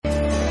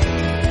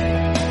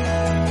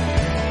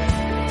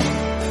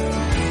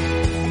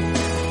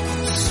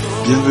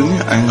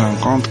Bienvenue à une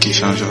rencontre qui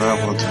changera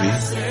votre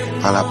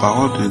vie par la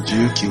parole de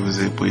Dieu qui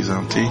vous est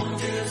présentée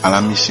à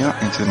la mission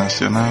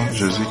internationale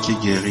Jésus qui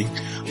guérit,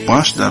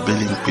 branche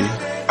d'Abelimpé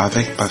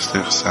avec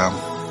Pasteur Sam.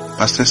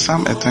 Pasteur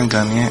Sam est un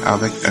Ghanéen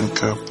avec un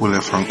cœur pour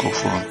les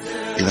francophones.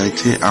 Il a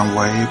été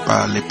envoyé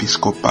par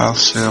l'épiscopale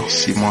Sœur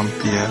Simone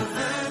Pierre,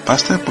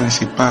 pasteur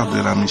principal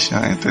de la mission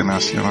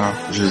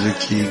internationale Jésus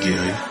qui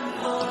guérit,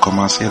 pour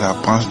commencer la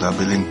branche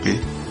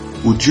d'Abelimpé,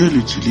 où Dieu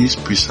l'utilise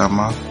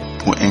puissamment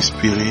pour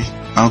inspirer,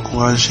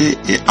 encourager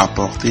et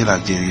apporter la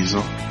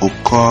guérison au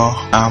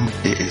corps, âme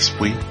et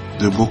esprit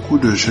de beaucoup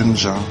de jeunes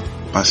gens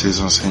par ses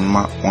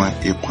enseignements oints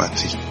et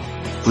pratiques.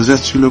 Vous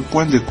êtes sur le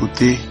point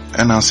d'écouter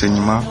un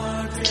enseignement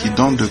qui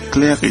donne de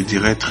claires et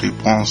directes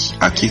réponses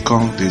à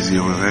quiconque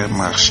désirerait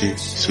marcher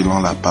selon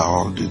la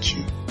parole de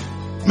Dieu.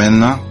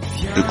 Maintenant,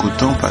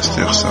 écoutons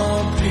Pasteur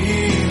Sam.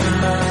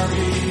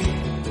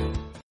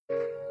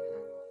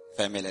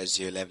 Fermez les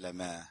yeux, lève les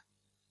mains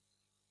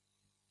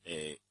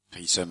et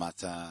prie ce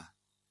matin.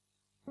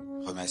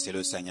 Remercie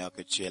le Seigneur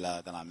que tu es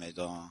là dans la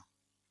maison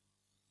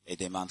et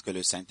demande que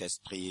le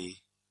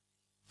Saint-Esprit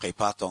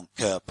prépare ton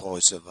cœur pour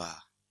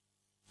recevoir.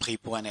 Prie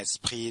pour un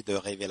esprit de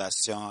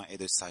révélation et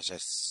de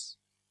sagesse.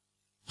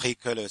 Prie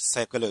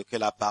que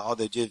la parole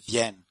de Dieu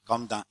vienne,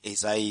 comme dans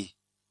Ésaïe,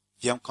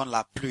 vienne quand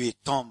la pluie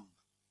tombe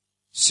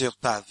sur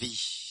ta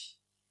vie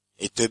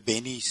et te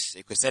bénisse,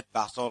 et que cette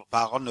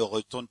parole ne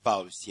retourne pas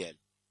au ciel.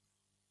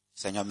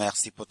 Seigneur,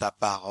 merci pour ta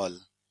parole,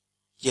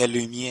 qui est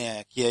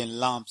lumière, qui est une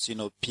lampe sur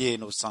nos pieds,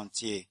 nos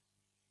sentiers.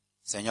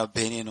 Seigneur,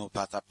 bénis-nous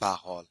par ta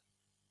parole.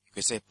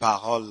 Que ces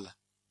paroles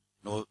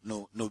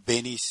nous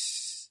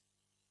bénissent,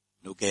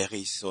 nous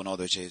guérissent au nom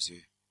de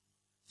Jésus.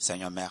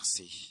 Seigneur,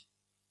 merci.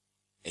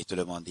 Et tout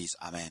le monde dise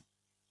Amen.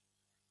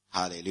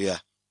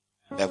 Alléluia.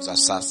 Lève-vous à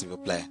ça, s'il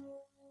vous plaît.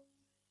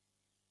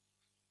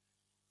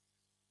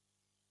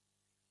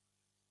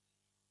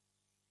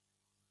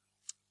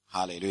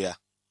 Alléluia.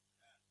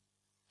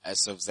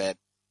 Est-ce que vous êtes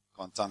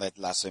content d'être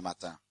là ce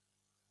matin?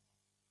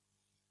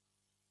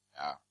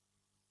 Yeah.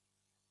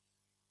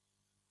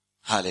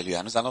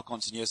 Alléluia. Nous allons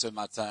continuer ce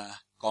matin.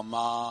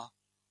 Comment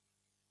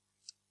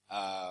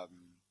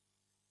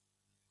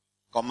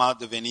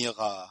devenir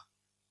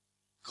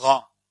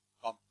grand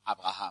comme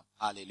Abraham.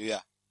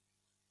 Alléluia.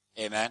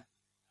 Amen.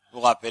 Vous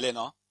vous rappelez,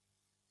 non?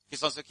 Qui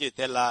sont ceux qui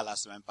étaient là la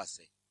semaine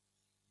passée?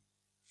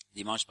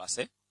 Dimanche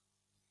passé?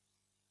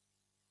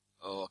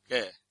 Ok.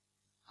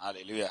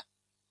 Alléluia.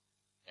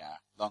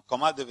 Yeah. Donc,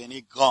 comment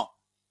devenir grand?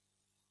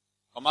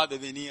 Comment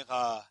devenir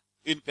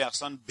une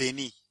personne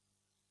bénie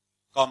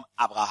comme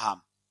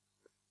Abraham?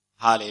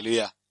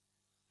 Alléluia.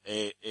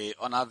 Et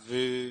on a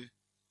vu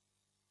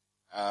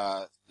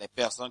les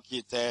personnes qui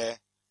étaient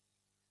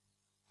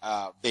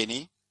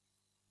bénies,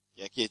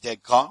 qui étaient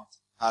grandes.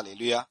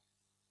 Alléluia.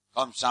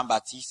 Comme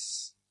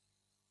Jean-Baptiste,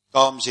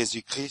 comme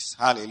Jésus-Christ.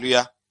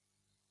 Alléluia.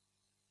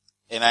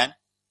 Amen.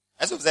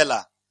 Est-ce que vous êtes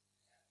là?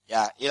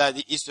 Yeah. Il a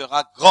dit, il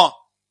sera grand.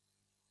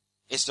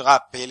 Il sera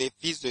appelé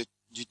fils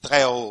du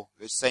Très-Haut.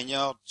 Le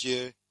Seigneur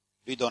Dieu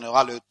lui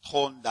donnera le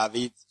trône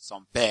David,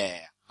 son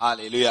père.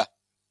 Alléluia.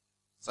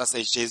 Ça,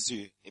 c'est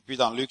Jésus. Et puis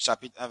dans Luc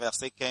chapitre 1,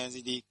 verset 15,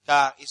 il dit,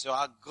 car il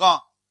sera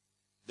grand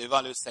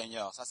devant le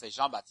Seigneur. Ça, c'est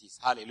Jean-Baptiste.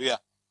 Alléluia.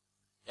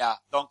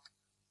 Yeah. Donc,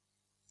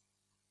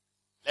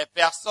 les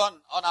personnes,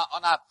 on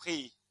a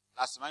appris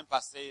la semaine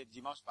passée,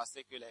 dimanche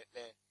passé, que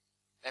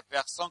les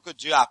personnes que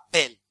Dieu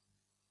appelle,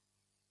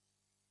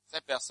 ces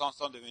personnes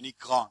sont devenues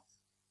grandes.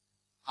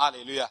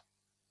 Alléluia.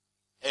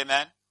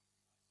 Amen.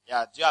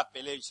 Dieu a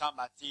appelé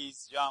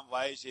Jean-Baptiste, Dieu a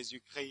envoyé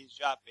Jésus-Christ,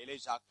 Dieu a appelé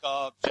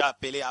Jacob, Dieu a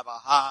appelé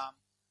Abraham.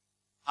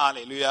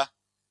 Alléluia.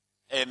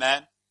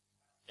 Amen.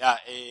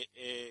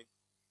 Et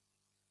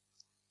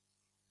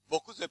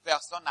beaucoup de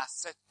personnes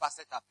n'acceptent pas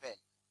cet appel.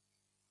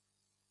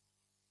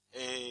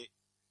 Et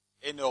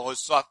ne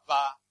reçoivent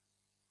pas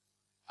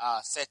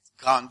cette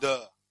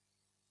grandeur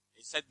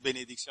et cette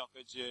bénédiction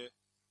que Dieu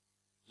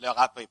leur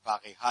a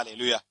préparée.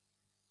 Alléluia.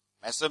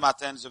 Mais ce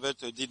matin, je veux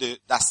te dire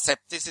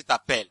d'accepter cet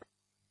appel,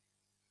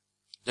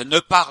 de ne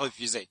pas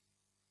refuser.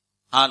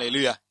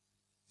 Alléluia.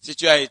 Si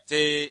tu as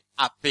été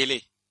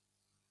appelé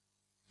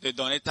de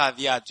donner ta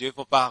vie à Dieu, il ne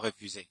faut pas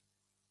refuser.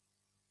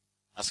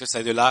 Parce que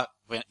c'est de là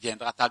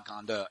viendra ta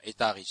grandeur et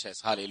ta richesse.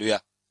 Alléluia.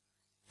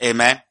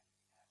 Amen.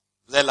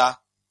 Vous êtes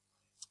là?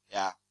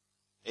 Yeah.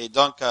 Et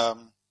donc,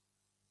 nous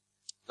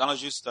allons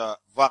juste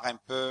voir un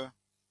peu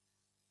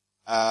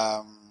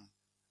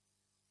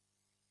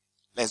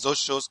les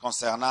autres choses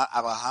concernant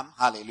Abraham.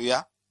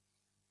 Alléluia.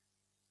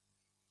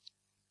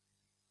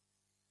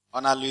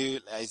 On a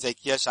lu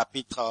Ézéchiel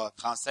chapitre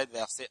 37,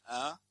 verset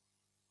 1.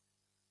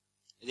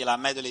 Il dit, la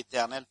main de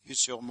l'Éternel fut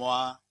sur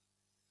moi,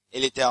 et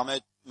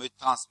l'Éternel me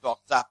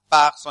transporta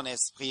par son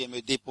esprit et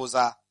me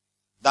déposa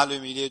dans le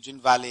milieu d'une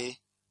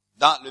vallée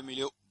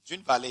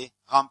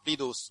remplie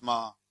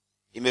d'ossements.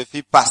 Il me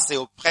fit passer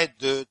auprès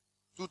d'eux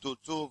tout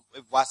autour,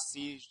 et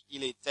voici,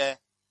 il était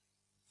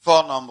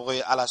fort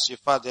nombreux à la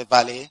surface des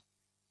vallées.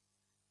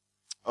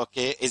 Ok,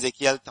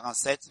 Ézéchiel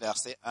 37,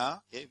 verset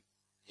 1 okay,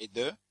 et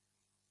 2.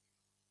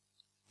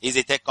 Ils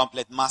étaient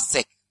complètement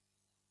secs.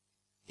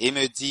 Et il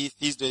me dit,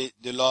 fils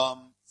de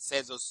l'homme,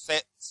 ces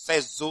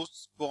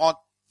os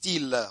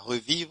pourront-ils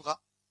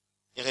revivre?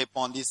 Il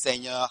répondit,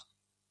 Seigneur,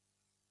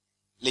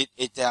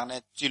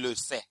 l'Éternel, tu le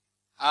sais.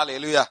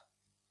 Alléluia.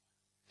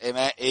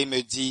 Amen. Et il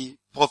me dit,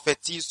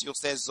 prophétise sur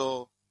ces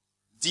eaux,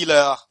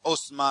 dis-leur,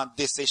 ossements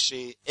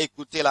desséchés,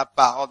 écoutez la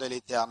parole de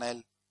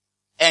l'Éternel.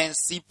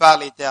 Ainsi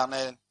parle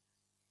l'Éternel,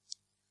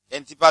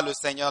 ainsi parle le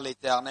Seigneur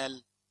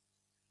l'Éternel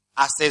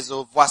à ces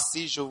eaux.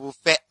 Voici, je vous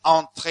fais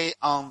entrer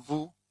en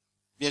vous,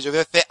 bien je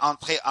vais faire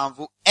entrer en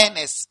vous un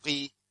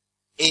esprit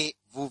et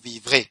vous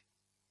vivrez.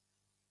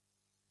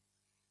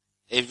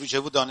 Et je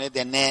vous donnerai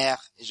des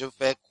nerfs et je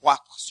ferai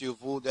croître sur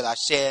vous de la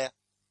chair.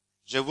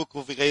 Je vous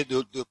couvrirai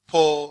de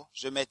peau,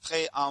 je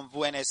mettrai en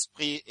vous un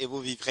esprit et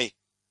vous vivrez.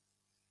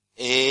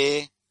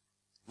 Et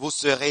vous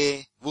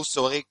saurez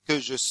que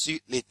je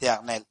suis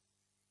l'Éternel.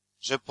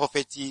 Je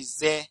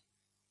prophétisais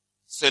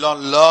selon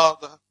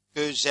l'ordre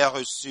que j'ai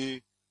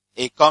reçu,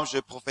 et comme je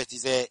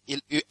prophétisais,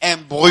 il eut un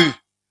bruit.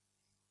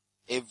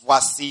 Et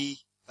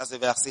voici, ça c'est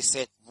verset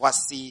 7,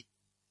 voici,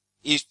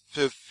 il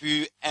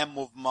fut un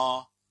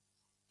mouvement,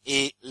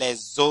 et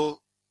les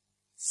eaux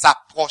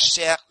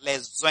s'approchèrent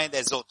les uns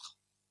des autres.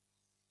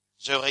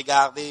 Je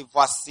regardais,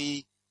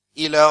 voici,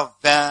 il leur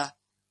vint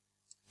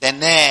des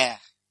nerfs,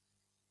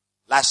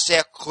 la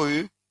chair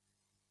crue,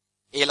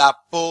 et la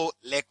peau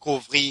les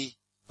couvrit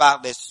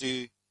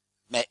par-dessus,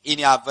 mais il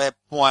n'y avait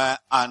point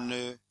en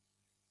eux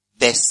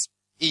d'esprit.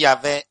 Il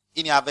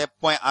n'y avait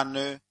point en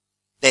eux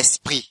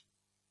d'esprit.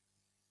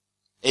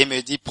 Et il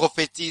me dit,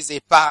 prophétise et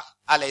parle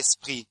à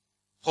l'esprit.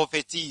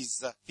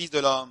 Prophétise, fils de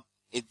l'homme,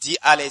 et dis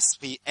à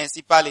l'esprit,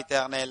 ainsi parle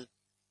l'Éternel,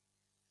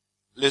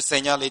 le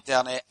Seigneur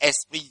l'Éternel,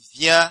 esprit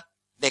vient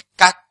des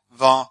quatre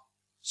vents,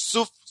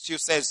 souffle sur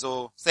ces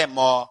eaux, ces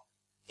morts,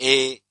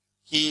 et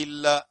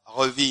qu'ils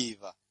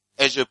revivent.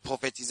 Et je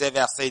prophétisais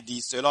verset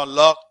 10, selon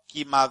l'ordre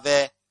qu'il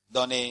m'avait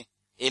donné,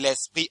 et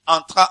l'esprit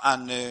entra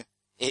en eux,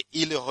 et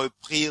ils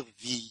reprirent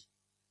vie,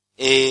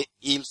 et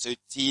ils se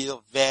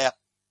tirent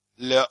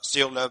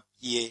sur leurs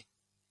pieds.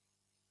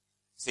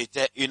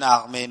 C'était une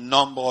armée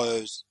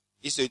nombreuse.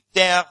 Ils se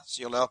terrent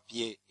sur leurs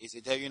pieds, et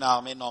c'était une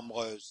armée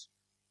nombreuse,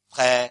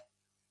 très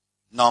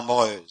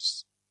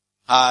nombreuse.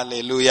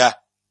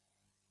 Alléluia.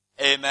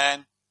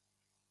 Amen.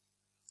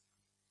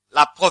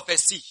 La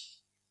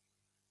prophétie,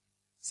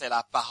 c'est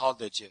la parole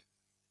de Dieu.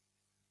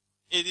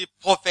 Il dit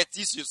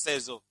prophétise sur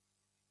ces eaux.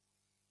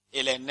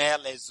 Et les nerfs,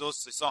 les os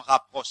se sont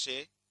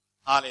rapprochés.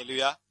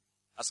 Alléluia.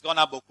 Parce qu'on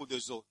a beaucoup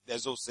des os,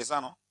 c'est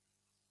ça, non?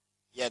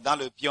 Il y a dans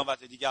le pied, on va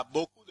te dire qu'il y a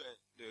beaucoup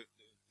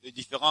de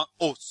différents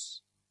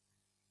os.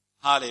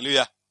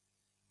 Alléluia.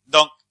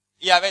 Donc,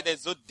 il y avait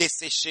des os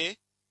desséchés.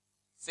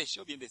 Séchés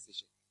ou bien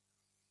desséchés?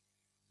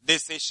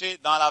 Desséchés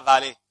dans la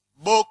vallée.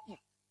 Beaucoup.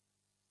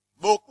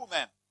 Beaucoup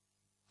même.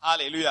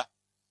 Alléluia.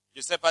 Je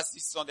ne sais pas si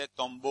ce sont des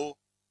tombeaux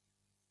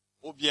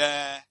ou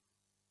bien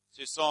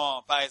ce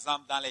sont, par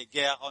exemple, dans les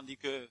guerres, on dit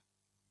que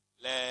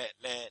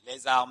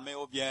les armées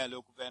ou bien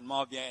le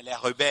gouvernement ou bien les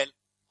rebelles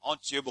ont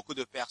tué beaucoup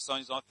de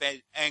personnes. Ils ont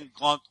fait un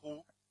grand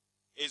trou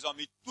et ils ont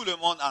mis tout le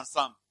monde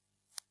ensemble.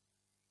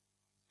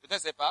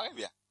 Peut-être c'est pareil,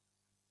 bien.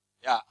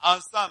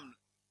 Ensemble,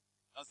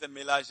 on s'est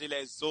mélangé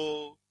les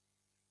os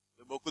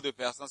de beaucoup de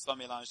personnes sont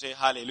mélangées.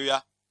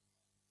 Alléluia.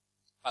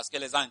 Parce que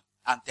les ont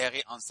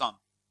enterrés ensemble.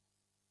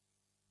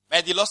 Mais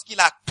il dit, lorsqu'il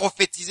a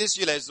prophétisé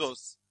sur les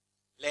os,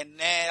 les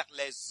nerfs,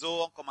 les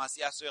os ont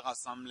commencé à se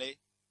rassembler.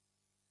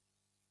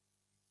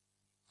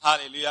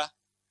 Alléluia.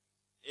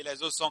 Et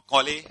les os sont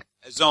collés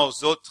les uns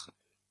aux autres,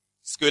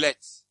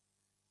 squelettes.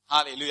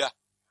 Alléluia.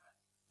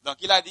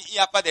 Donc il a dit, il n'y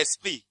a pas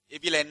d'esprit. Et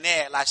puis les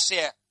nerfs, la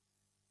chair,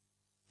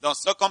 donc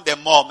c'est comme des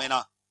morts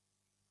maintenant.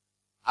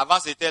 Avant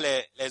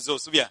c'était les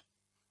os, ou bien.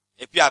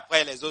 Et puis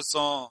après les os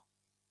sont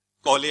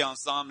collés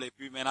ensemble et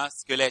puis maintenant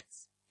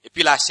squelettes. Et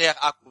puis la chair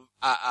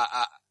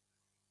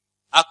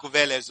a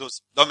couvert les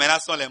os. Donc maintenant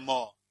ce sont les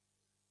morts.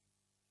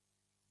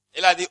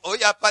 Il a dit, oh, il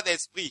n'y a pas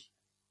d'esprit.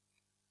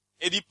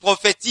 Il dit,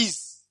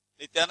 prophétise.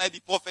 L'Éternel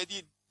dit,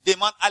 prophétise.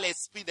 Demande à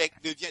l'esprit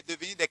de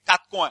venir des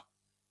quatre coins.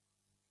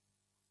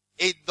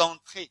 Et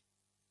d'entrer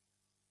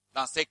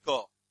dans ses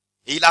corps.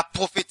 Et il a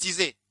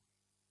prophétisé.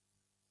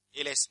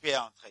 Et l'esprit est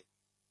entré.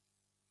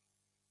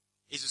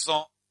 Ils se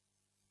sont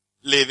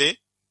levés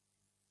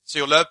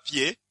sur leurs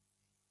pieds.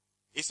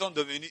 Ils sont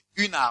devenus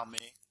une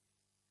armée.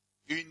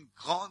 Une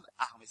grande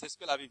armée. C'est ce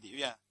que la Bible dit.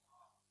 Bien.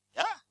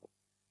 Yeah.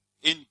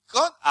 Une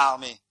grande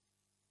armée.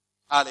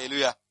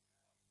 Alléluia.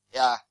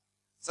 Yeah.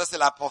 Ça c'est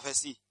la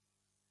prophétie.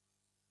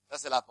 Ça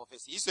c'est la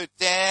prophétie. Ils se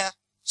terrent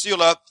sur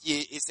leurs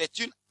pieds et c'est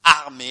une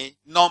armée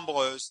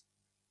nombreuse.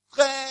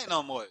 Très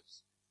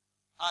nombreuse.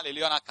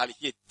 Alléluia, on a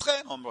qualifié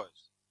très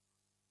nombreuse.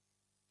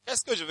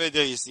 Qu'est-ce que je veux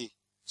dire ici?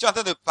 Tu es en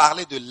train de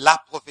parler de la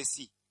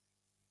prophétie.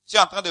 Tu es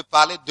en train de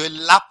parler de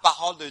la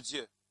parole de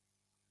Dieu.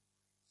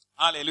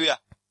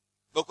 Alléluia.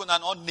 Beaucoup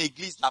d'entre nous, on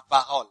néglige la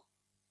parole.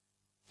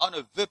 On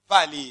ne veut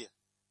pas lire.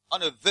 On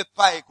ne veut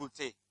pas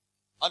écouter.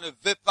 On ne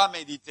veut pas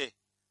méditer.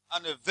 On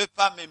ne veut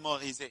pas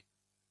mémoriser.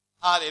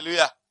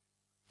 Alléluia.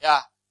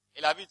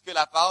 Et la Bible dit que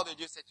la parole de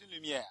Dieu, c'est une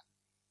lumière.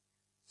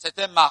 C'est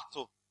un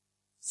marteau.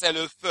 c'est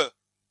le feu.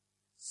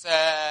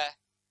 C'est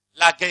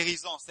la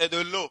guérison, c'est de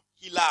l'eau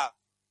qui lave.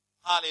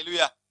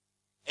 Alléluia.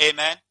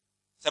 Amen.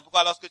 C'est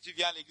pourquoi lorsque tu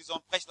viens à l'église, on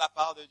prêche la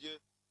parole de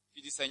Dieu,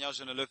 tu dis Seigneur,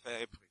 je ne le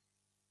ferai plus.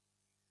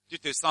 Tu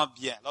te sens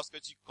bien. Lorsque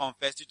tu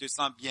confesses, tu te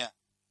sens bien.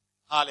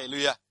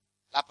 Alléluia.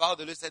 La parole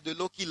de Dieu, c'est de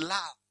l'eau qui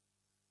lave.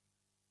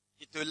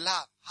 Qui te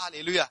lave.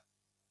 Alléluia.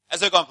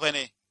 Est-ce que vous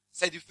comprenez?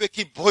 C'est du feu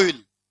qui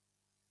brûle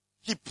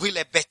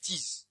les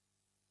bêtises.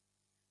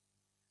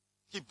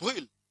 Qui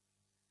brûle.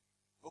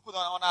 Beaucoup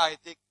d'entre nous, on a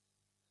arrêté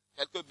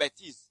quelques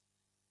bêtises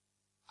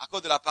à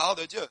cause de la parole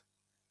de Dieu.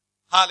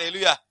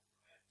 Alléluia.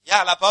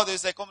 La parole de Dieu,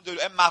 c'est comme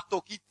un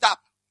marteau qui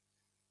tape.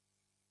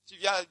 Tu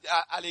viens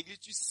à l'église,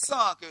 tu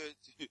sens que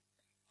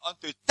on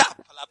te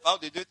tape. La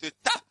parole de Dieu te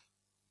tape.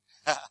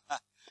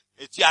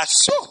 Et tu as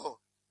chaud.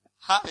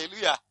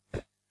 Alléluia.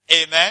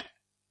 Amen.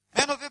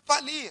 Mais on ne veut pas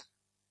lire.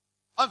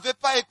 On ne veut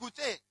pas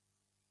écouter.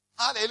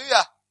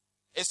 Alléluia.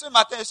 Et ce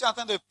matin, je suis en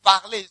train de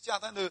parler. Je suis en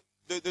train de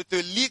te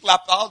lire la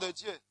parole de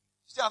Dieu.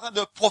 Je suis en train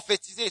de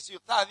prophétiser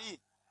sur ta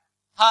vie.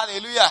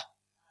 Alléluia.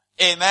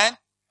 Amen.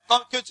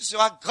 Comme que tu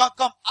seras grand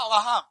comme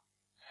Abraham.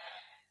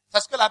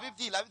 C'est ce que la Bible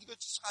dit. La Bible dit que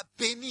tu seras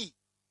béni.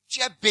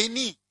 Tu es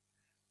béni.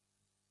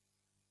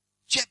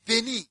 Tu es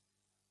béni.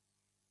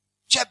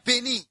 Tu es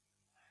béni.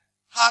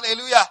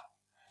 Alléluia.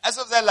 Est-ce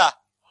que vous êtes là?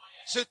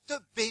 Je te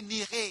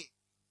bénirai.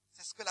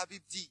 C'est ce que la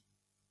Bible dit.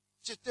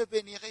 Je te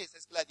bénirai. C'est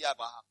ce qu'il a dit à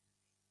Abraham.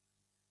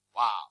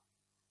 Wow.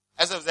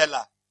 Est-ce que vous êtes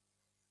là?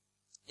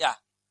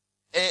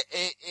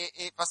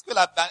 Et parce que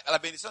la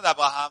bénédiction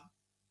d'Abraham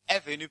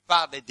est venue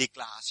par des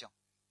déclarations.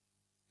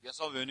 Elles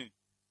sont venues.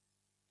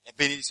 Les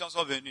bénédictions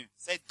sont venues.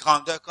 Cette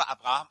grandeur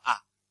qu'Abraham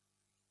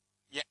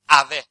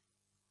avait.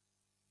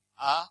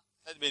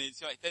 Cette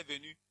bénédiction était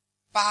venue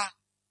par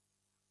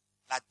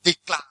la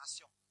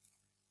déclaration.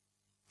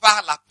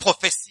 Par la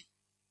prophétie.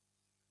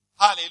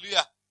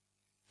 Alléluia.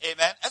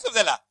 Amen. Est-ce que vous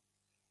êtes là?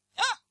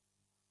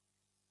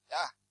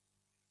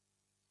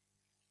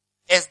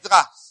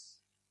 Esdras,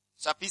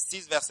 chapitre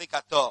 6, verset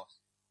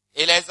 14.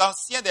 Et les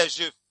anciens des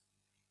Juifs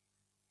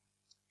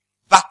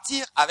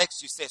bâtirent avec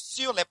succès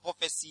sur les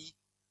prophéties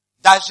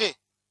d'Agé.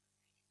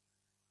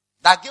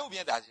 D'Agé ou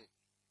bien d'Agé?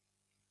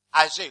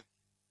 Agé.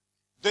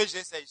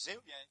 2G, c'est G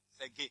ou bien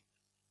c'est G?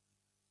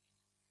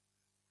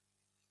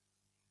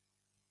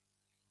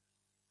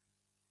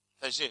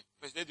 C'est G.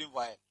 Précédé d'une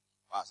voyelle.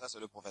 Ah, ça c'est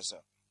le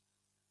professeur.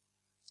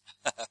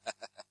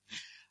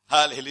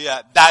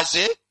 Alléluia.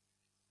 D'Agé,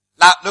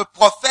 le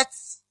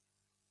prophète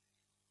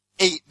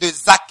et de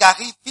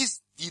Zacharie,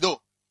 fils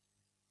d'Ido.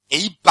 Et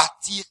ils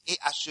bâtirent et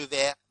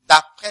achevèrent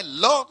d'après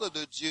l'ordre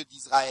de Dieu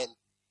d'Israël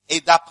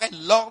et d'après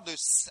l'ordre de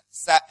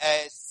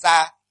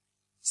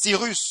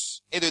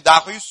Cyrus et de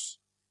Darus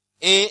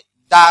et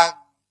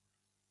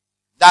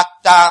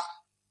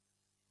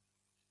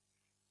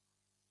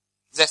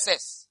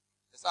d'Artaxerxès.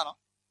 C'est ça, non?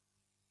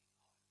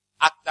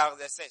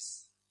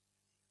 Artaxerxès.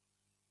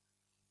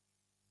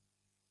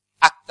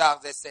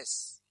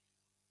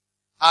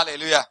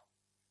 Alléluia.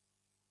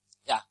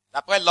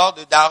 D'après l'ordre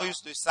de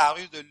Darus,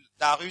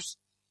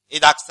 et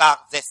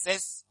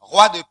d'Artaxerxès,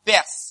 roi de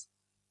Perse.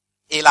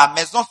 Et la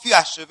maison fut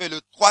achevée le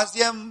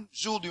 3e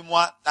jour du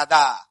mois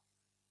d'Adar.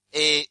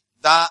 Et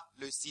dans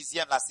la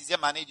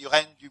 6e année du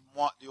règne du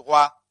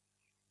roi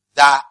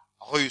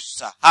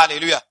Darus.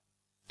 Alléluia.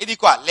 Il dit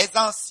quoi? Les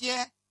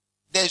anciens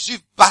des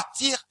Juifs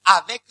bâtirent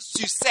avec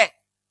succès.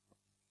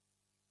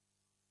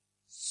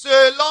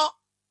 Selon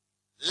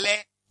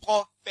les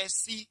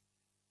prophéties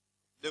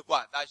de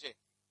quoi? D'Agé.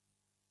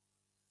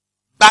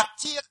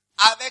 Bâtir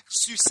avec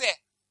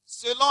succès.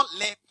 Selon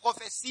les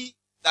prophéties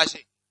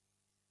d'Agé.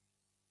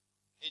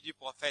 Et du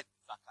prophète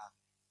Zacharie.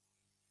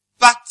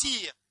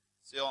 Bâtir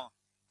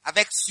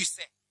avec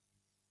succès.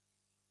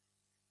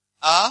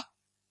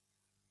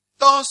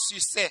 Ton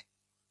succès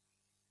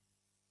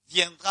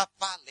viendra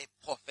par les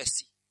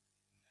prophéties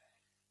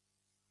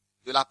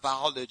de la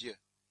parole de Dieu.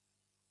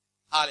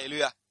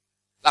 Alléluia.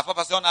 La fois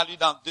passée, on a lu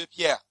dans 2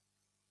 Pierre.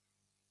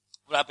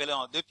 Vous l'appelez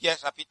en 2 Pierre,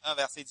 chapitre 1,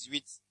 verset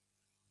 18.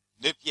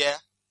 2 Pierre.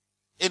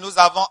 Et nous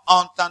avons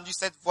entendu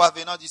cette voix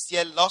venant du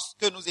ciel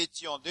lorsque nous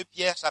étions. 2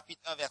 Pierre,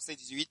 chapitre 1, verset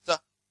 18.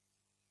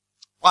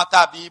 Prends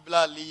ta Bible,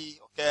 lis,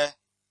 ok?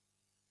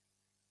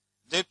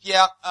 2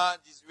 Pierre 1,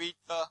 18,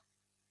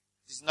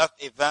 19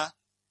 et 20,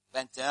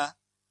 21.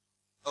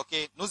 Ok?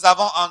 Nous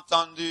avons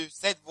entendu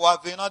cette voix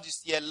venant du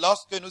ciel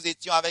lorsque nous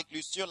étions avec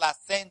lui sur la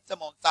sainte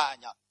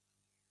montagne.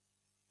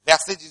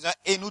 Verset 19.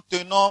 Et nous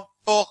tenons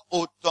pour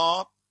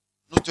autant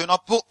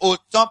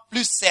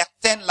plus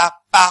certaine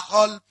la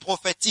parole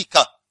prophétique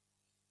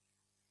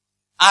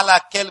à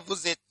laquelle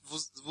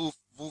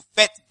vous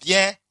faites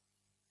bien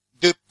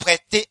de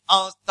prêter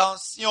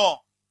attention.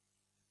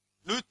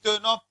 Nous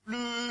tenons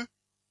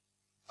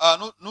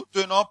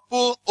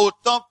pour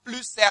autant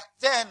plus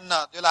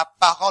certaine de la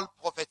parole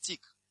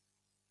prophétique.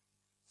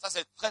 Ça,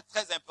 c'est très,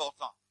 très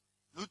important.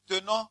 Nous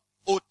tenons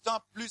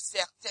autant plus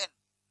certaine.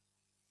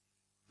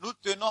 Nous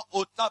tenons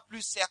autant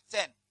plus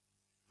certaine.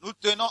 Nous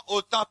tenons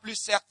autant plus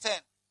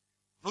certaine.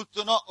 Nous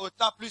tenons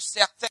autant plus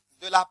certaine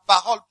de la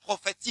parole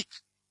prophétique.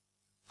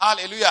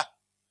 Alléluia.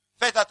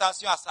 Faites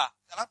attention à ça.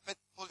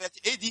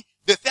 Et il dit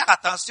de faire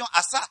attention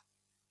à ça.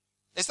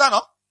 C'est ça,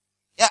 non?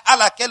 Et à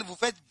laquelle vous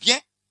faites bien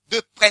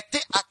de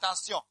prêter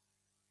attention.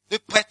 De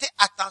prêter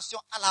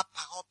attention à la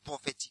parole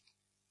prophétique.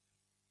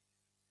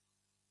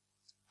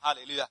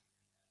 Alléluia.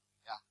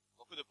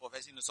 Beaucoup de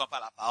prophéties ne sont pas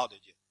la parole de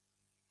Dieu.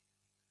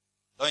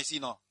 Donc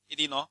ici, non. Il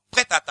dit non.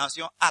 Prête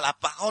attention à la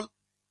parole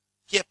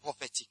qui est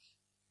prophétique.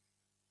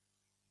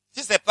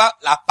 Si c'est pas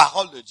la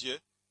parole de Dieu,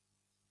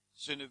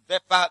 je ne vais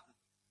pas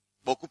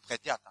beaucoup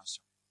prêter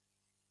attention.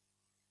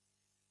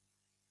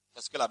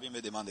 C'est ce que la Bible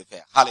me demande de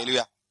faire.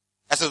 Alléluia.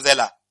 Est-ce que vous êtes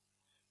là?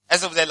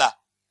 Est-ce que vous êtes là?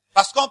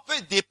 Parce qu'on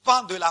peut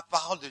dépendre de la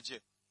parole de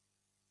Dieu.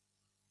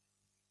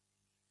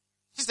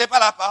 Si c'est pas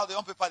la parole de Dieu,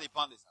 on ne peut pas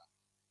dépendre de ça.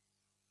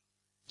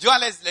 Durant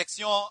les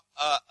élections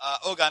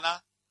au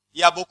Ghana, il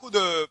y a beaucoup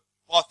de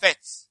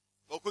prophètes,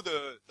 beaucoup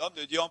d'hommes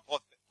de Dieu ont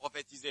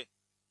prophétisé.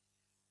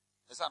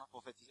 C'est ça, non?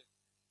 Prophétisé.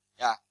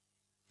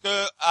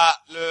 Que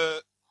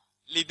le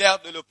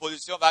leader de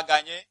l'opposition va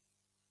gagner.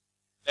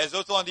 Les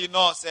autres ont dit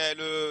non, c'est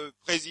le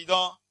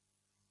président.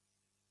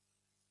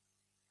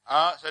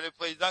 C'est le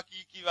président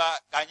qui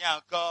va gagner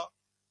encore.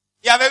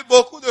 Il y avait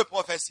beaucoup de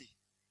prophéties.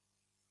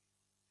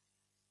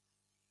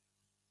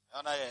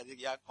 Il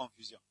y a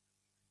confusion.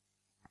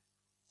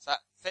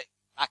 Ça,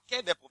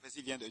 laquelle des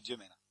prophéties vient de Dieu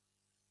maintenant?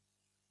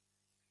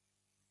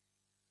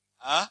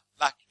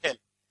 Laquelle?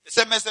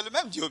 Mais c'est le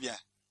même Dieu ou bien?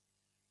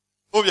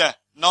 Ou bien,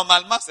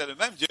 normalement, c'est le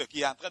même Dieu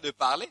qui est en train de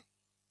parler.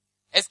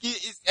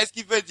 Est-ce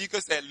qu'il veut dire que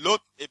c'est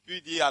l'autre et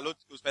puis dire à l'autre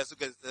personne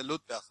que c'est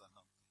l'autre personne?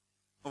 Non.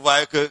 Vous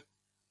voyez que,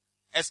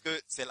 est-ce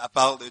que c'est la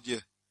parole de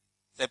Dieu?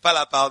 C'est pas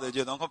la parole de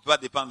Dieu, donc on peut pas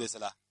dépendre de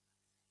cela.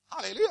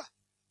 Alléluia.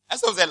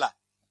 Est-ce que vous êtes là?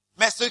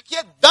 Mais ce qui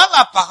est dans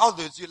la parole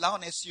de Dieu, là,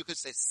 on est sûr que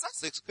c'est ça,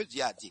 c'est ce que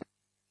Dieu a dit.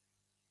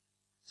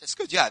 C'est ce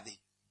que Dieu a dit.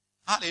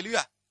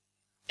 Alléluia.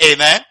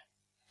 Amen.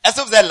 Est-ce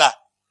que vous êtes là?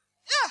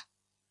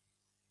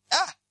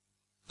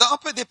 Donc on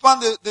peut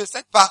dépendre de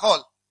cette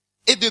parole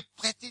et de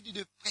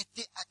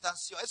prêter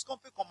attention. Est-ce qu'on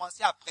peut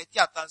commencer à prêter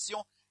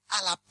attention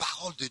à la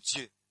parole de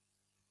Dieu?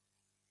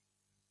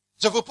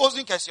 Je vous pose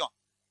une question.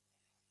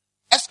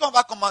 Est-ce qu'on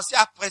va commencer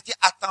à prêter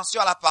attention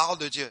à la parole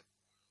de Dieu?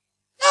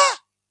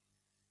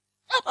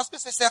 Parce que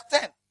c'est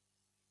certain.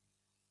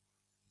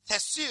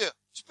 C'est sûr.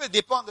 Tu peux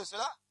dépendre de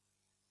cela.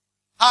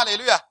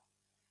 Alléluia.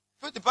 Tu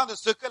peux dépendre de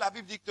ce que la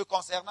Bible dit te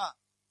concernant.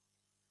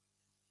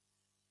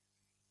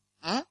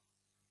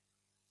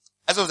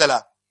 Est-ce que vous êtes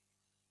là?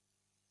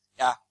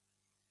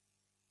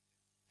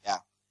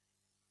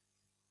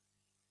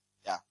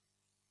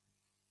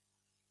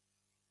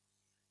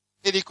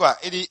 Il dit quoi?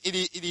 Il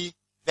dit,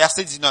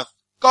 verset 19.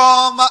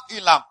 Comme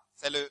une lampe.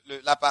 C'est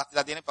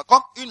la dernière part.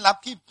 Comme une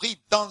lampe qui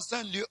brille dans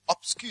un lieu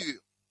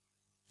obscur.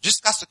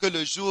 Jusqu'à ce que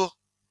le jour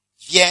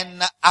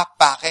vienne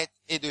apparaître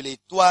et que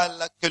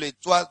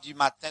l'étoile du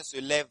matin se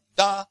lève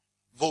dans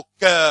vos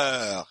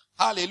cœurs.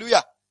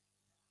 Alléluia.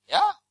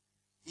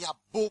 Il y a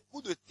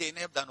beaucoup de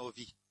ténèbres dans nos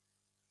vies.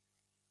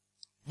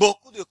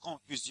 Beaucoup de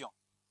confusion.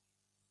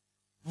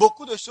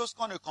 Beaucoup de choses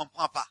qu'on ne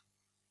comprend pas.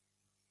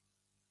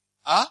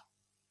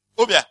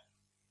 Ou bien,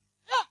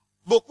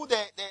 beaucoup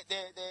des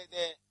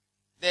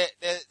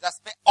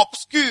aspects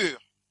obscurs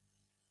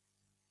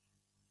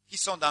qui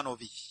sont dans nos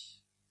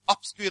vies.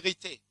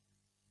 Obscurité,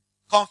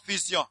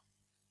 confusion.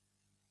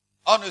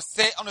 On ne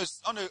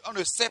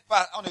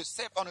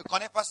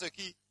connaît pas ce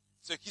qui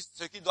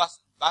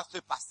va se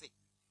passer.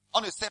 On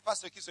ne sait pas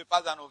ce qui se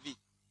passe dans nos vies.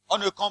 On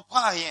ne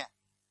comprend rien.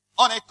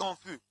 On est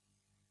confus.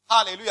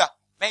 Alléluia.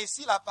 Mais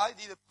ici, la parole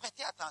dit de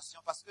prêter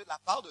attention parce que la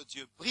parole de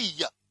Dieu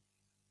brille.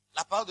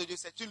 La parole de Dieu,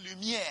 c'est une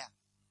lumière.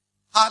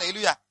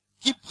 Alléluia.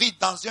 Qui brille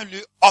dans un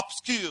lieu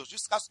obscur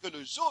jusqu'à ce que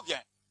le jour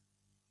vienne.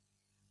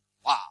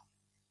 Wow.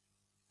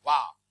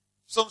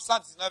 Psaume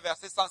 119,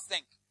 verset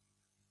 105.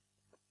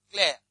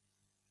 Clair.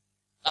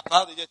 La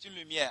parole de Dieu est une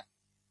lumière.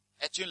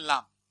 Est une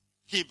lampe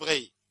qui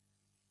brille.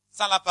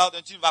 Sans la parole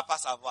de Dieu, tu ne vas pas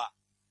savoir.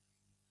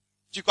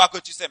 Tu crois que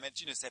tu sais, mais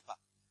tu ne sais pas.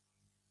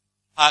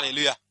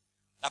 Alléluia.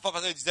 La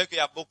pasteur disait qu'il y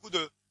a beaucoup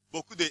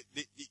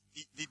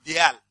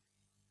d'idéal.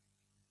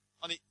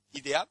 On est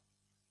idéal?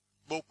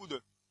 Beaucoup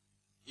de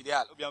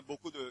idéal, ou bien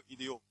beaucoup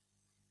d'idéaux.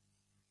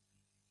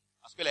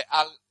 Parce que les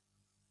al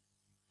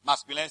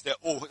masculins, c'est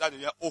O, ça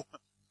devient O.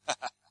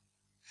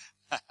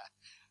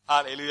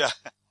 Alléluia.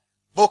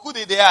 Beaucoup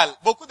d'idéal,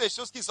 beaucoup de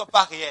choses qui ne sont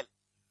pas réelles.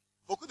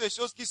 Beaucoup de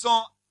choses qui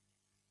sont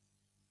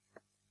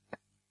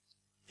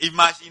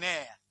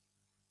imaginaires.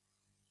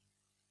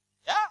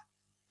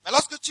 Mais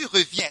lorsque tu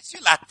reviens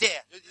sur la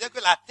terre, je disais que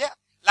la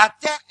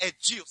terre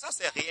est dure. Ça,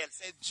 c'est réel,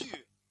 c'est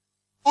dur.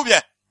 Ou bien,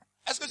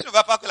 est-ce que tu ne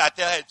vois pas que la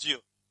terre est dure?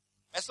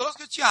 Mais c'est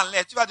lorsque tu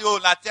enlèves, tu vas dire,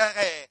 la terre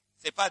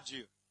c'est pas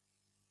dur.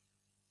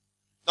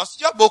 Donc, si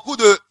tu as beaucoup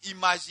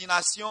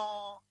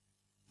d'imagination,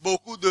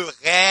 beaucoup de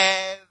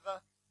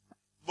rêves,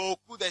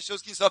 beaucoup de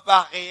choses qui ne sont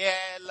pas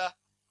réelles,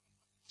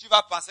 tu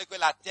vas penser que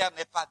la terre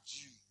n'est pas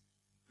dure.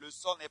 Le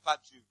sol n'est pas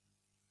dur.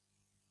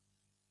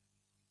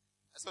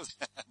 Est-ce que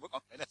vous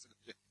comprenez ce que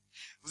je dis?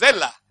 Vous êtes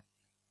là?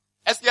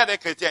 Est-ce qu'il y a des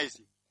chrétiens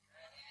ici?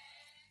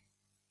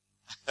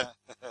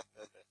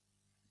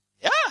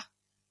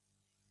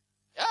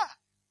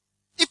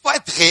 faut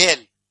être réel.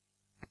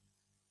 Il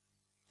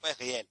faut être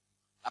réel.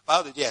 La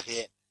parole de Dieu est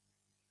réelle.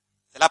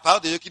 C'est la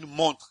parole de Dieu qui nous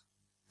montre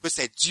que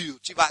c'est dur.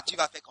 Tu vas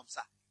faire comme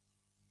ça.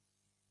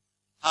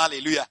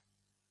 Alléluia.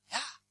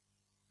 Yeah.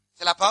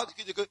 C'est la parole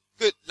de Dieu que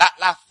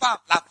la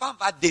femme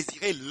va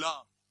désirer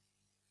l'homme.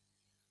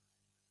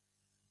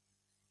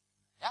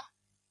 Yeah.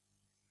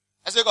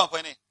 Est-ce que vous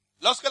comprenez?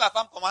 Lorsque la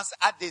femme commence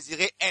à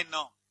désirer un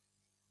homme,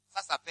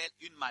 ça s'appelle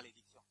une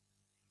malédiction.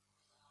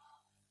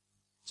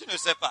 Tu ne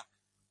sais pas.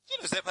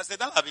 Tu ne sais pas, c'est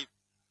dans la Bible.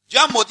 Dieu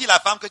a maudit la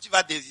femme que tu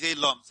vas désirer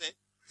l'homme.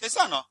 C'est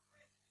ça, non?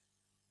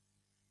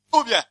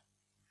 Ou bien?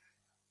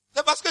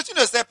 C'est parce que tu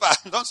ne sais pas,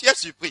 donc tu es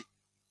surpris.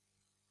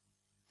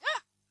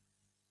 Yeah.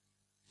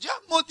 Dieu a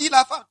maudit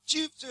la femme.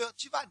 Tu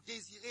vas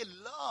désirer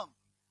l'homme.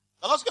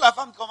 Donc lorsque la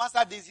femme commence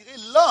à désirer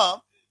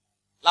l'homme,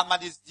 la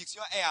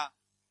malédiction est en...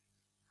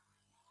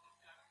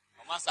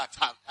 Comment ça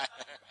travaille?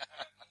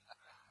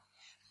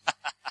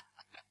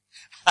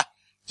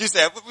 Tu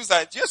sais,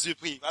 tu es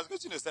surpris parce que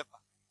tu ne sais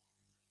pas.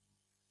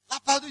 La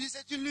parole de Dieu,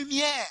 c'est une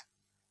lumière.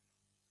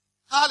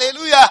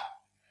 Alléluia.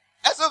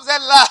 Est-ce que vous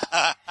êtes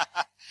là?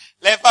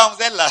 Les femmes,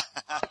 vous êtes là?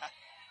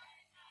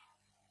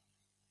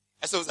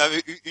 Est-ce que vous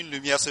avez eu une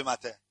lumière ce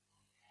matin?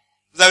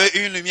 Vous avez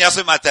eu une lumière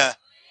ce matin?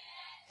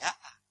 Yeah.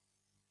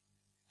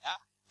 Yeah.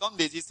 Ton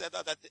désir, c'est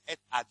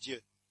d'être à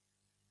Dieu,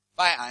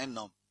 pas à un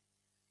homme.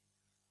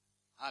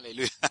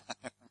 Alléluia.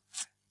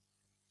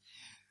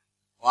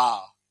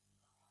 Wow.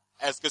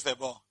 Est-ce que c'est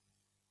bon?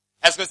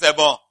 Est-ce que c'est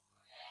bon?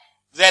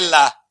 Vous êtes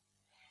là?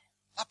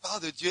 La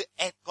parole de Dieu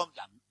est comme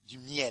du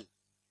miel.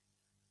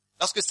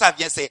 Lorsque ça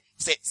vient, c'est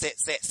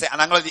en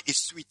anglais, on dit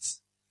it's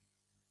sweet.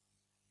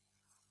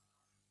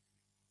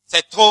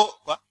 C'est trop,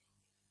 quoi?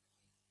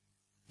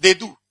 Des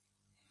doux.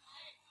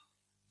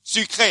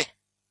 Sucré.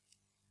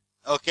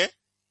 Ok?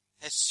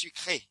 C'est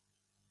sucré.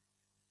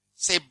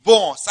 C'est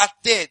bon, ça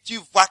t'aide, tu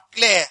vois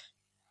clair.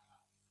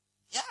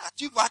 Yeah,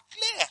 tu vois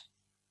clair.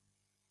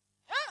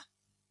 Yeah.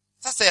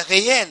 Ça c'est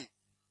réel.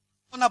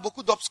 On a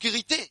beaucoup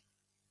d'obscurité.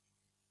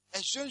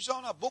 Les jeunes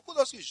gens, on a beaucoup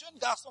d'obscurité. Jeunes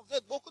garçons, vous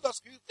avez beaucoup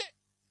d'obscurité.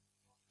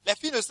 Les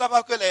filles ne savent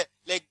pas que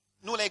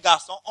nous les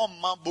garçons, on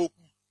ment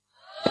beaucoup.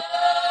 Ils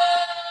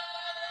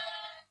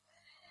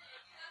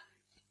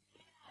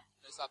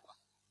ne savent pas.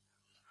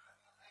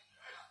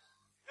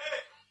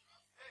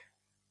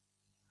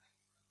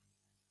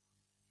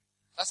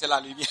 Ça c'est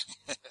la lumière.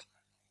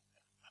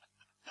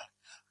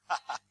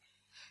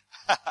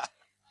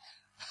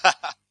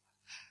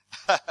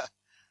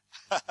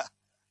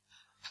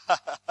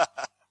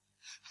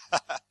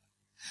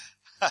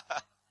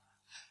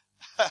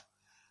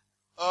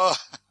 Oh.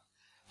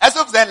 Est-ce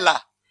que vous êtes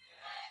là?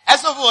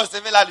 Est-ce que vous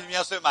recevez la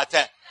lumière ce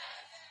matin?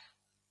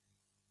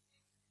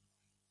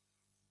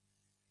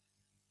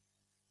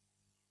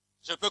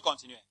 Je peux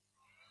continuer.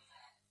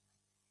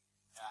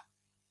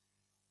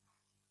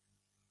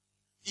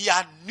 Il n'y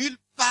a nulle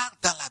part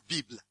dans la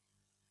Bible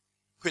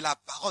que la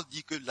parole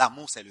dit que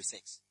l'amour c'est le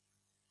sexe.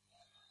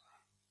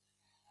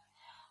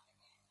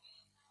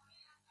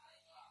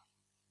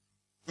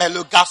 Mais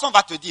le garçon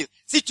va te dire,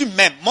 si tu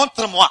m'aimes,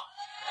 montre-moi.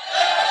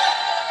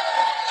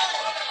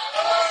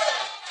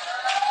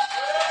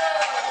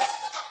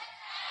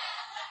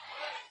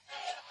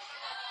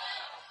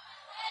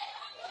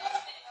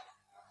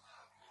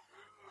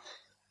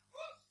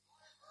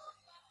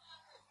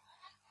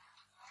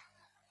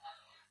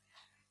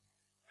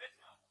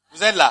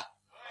 Vous êtes là?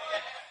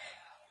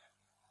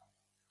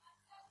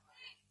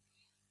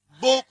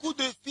 Beaucoup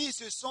de filles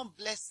se sont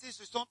blessées,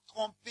 se sont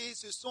trompées,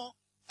 se sont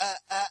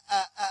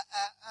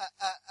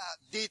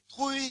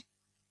détruites.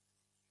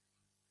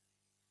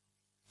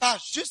 Pas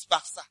juste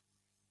par ça.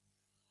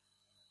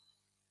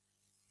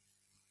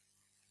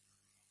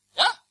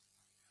 Yeah?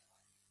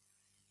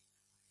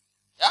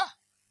 Yeah?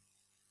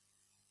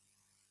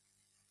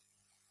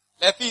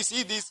 Les filles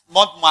ici disent,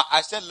 montre-moi,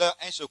 achète-leur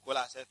un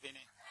chocolat, c'est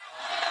fini.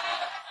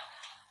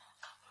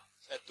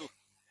 C'est tout.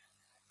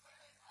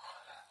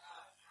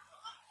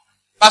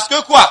 Parce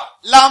que quoi?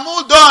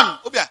 L'amour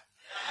donne. Ou bien?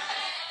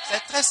 C'est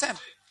très simple.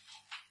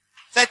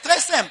 C'est très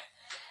simple.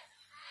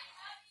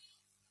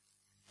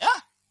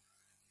 Hein?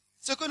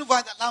 Ce que nous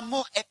voyons,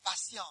 l'amour est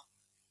patient.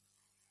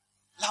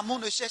 L'amour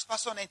ne cherche pas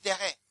son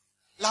intérêt.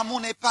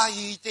 L'amour n'est pas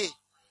irrité.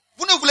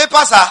 Vous ne voulez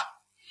pas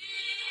ça?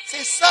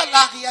 C'est ça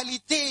la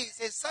réalité.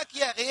 C'est ça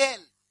qui est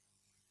réel.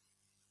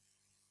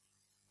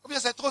 Ou bien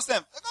c'est trop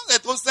simple.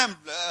 C'est trop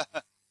simple.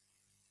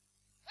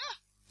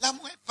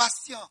 L'amour est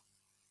patient.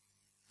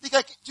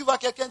 Tu vois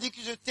quelqu'un dire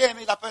que je t'aime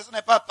et la personne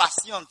n'est pas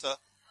patiente.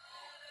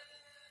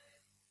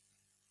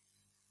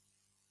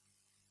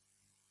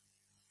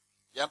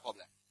 Il y a un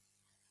problème.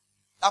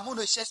 L'amour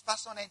ne cherche pas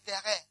son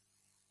intérêt.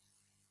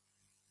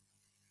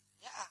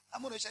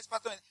 L'amour ne cherche pas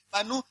son intérêt.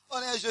 Bah, nous,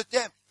 on est je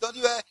t'aime. Donc,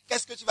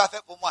 qu'est-ce que tu vas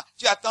faire pour moi?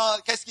 Tu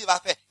attends, qu'est-ce qu'il va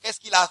faire? Qu'est-ce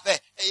qu'il a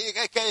fait?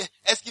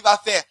 Est-ce qu'il va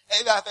faire?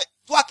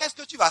 Toi, qu'est-ce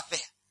que tu vas faire?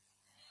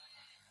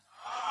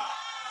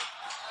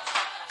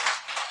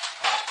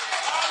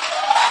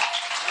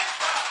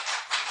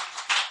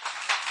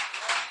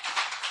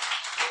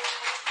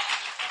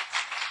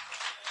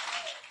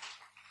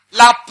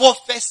 La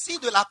prophétie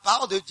de la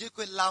parole de Dieu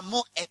que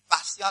l'amour est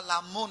patient,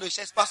 l'amour ne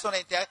cherche pas son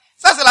intérêt.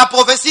 Ça, c'est la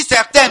prophétie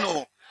certaine.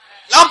 Oh.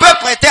 Là, on peut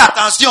prêter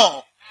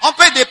attention. On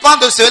peut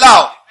dépendre de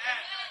cela. Oh.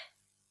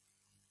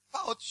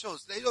 Pas autre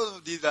chose. Les gens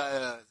nous disent,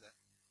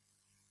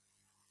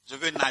 je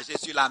veux nager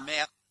sur la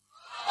mer,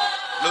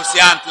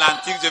 l'océan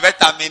Atlantique, je vais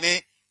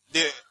t'amener de...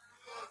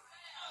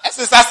 Est-ce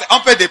que ça, on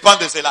peut dépendre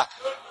de cela?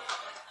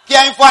 Qui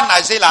a une fois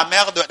nagé la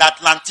mer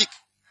d'Atlantique?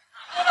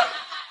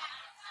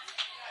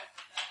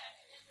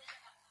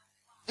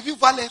 Et puis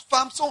voilà, les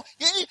femmes sont,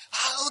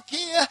 ah ok,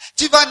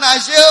 tu vas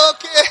nager,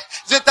 ok,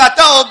 je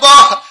t'attends au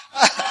bord,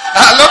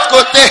 à l'autre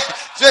côté,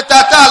 je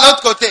t'attends à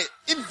l'autre côté.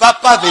 Il ne va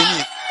pas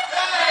venir.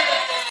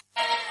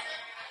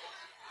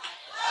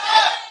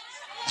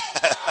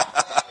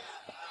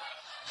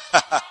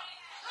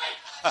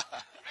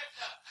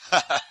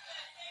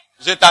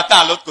 Je t'attends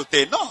à l'autre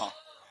côté, non.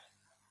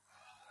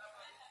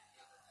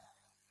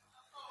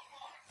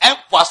 Un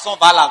poisson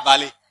va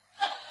l'avaler.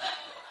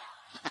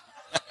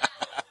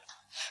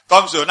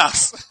 Comme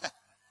Jonas.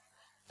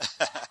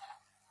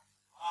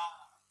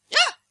 Yeah.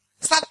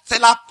 Ça, c'est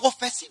la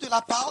prophétie de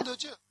la parole de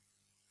Dieu.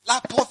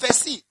 La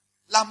prophétie.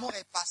 L'amour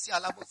est patient.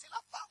 L'amour, c'est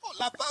la parole.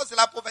 La parole, c'est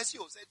la prophétie.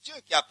 C'est Dieu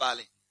qui a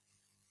parlé.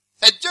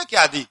 C'est Dieu qui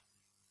a dit.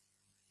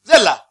 Vous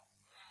êtes là?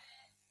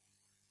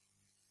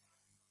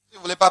 Si vous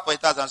ne voulez pas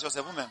prêter attention,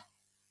 c'est vous-même.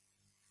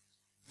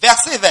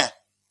 Verset 20.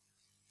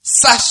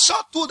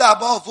 Sachant tout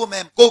d'abord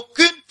vous-même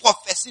qu'aucune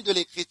prophétie de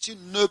l'Écriture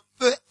ne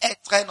peut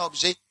être un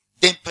objet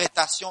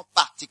d'interprétation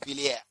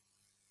particulière.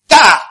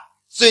 Car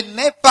ce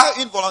n'est pas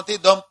une volonté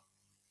d'homme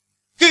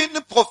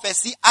qu'une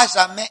prophétie a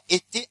jamais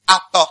été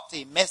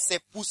apportée, mais c'est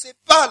poussé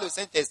par le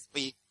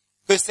Saint-Esprit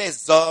que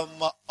ces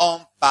hommes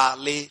ont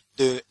parlé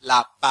de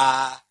la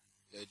part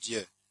de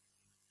Dieu.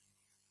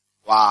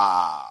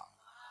 Waouh!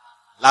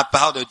 La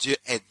parole de Dieu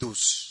est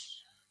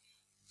douce.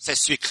 C'est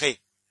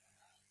sucré.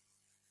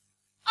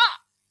 Ah!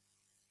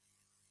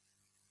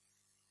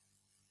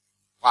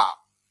 Waouh!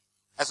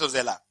 Est-ce que vous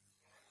êtes là?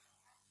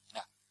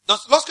 Donc,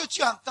 lorsque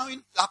tu entends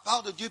la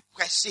parole de Dieu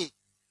prêcher,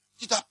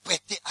 tu dois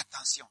prêter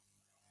attention.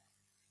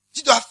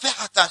 Tu dois faire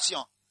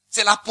attention.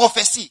 C'est la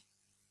prophétie.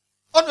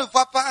 On ne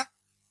voit pas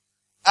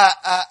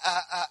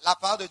la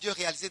parole de Dieu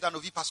réalisée dans nos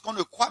vies parce qu'on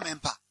ne croit même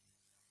pas.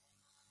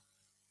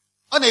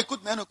 On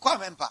écoute, mais on ne croit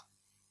même pas.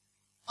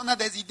 On a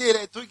des idées,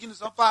 des trucs qui ne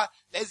sont pas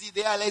les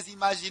idéaux, les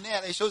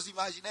imaginaires, les choses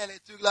imaginaires, les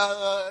trucs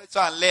là, sont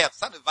en l'air.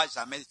 Ça ne va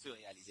jamais se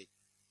réaliser.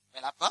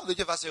 Mais la parole de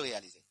Dieu va se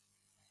réaliser.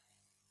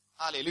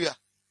 Alléluia.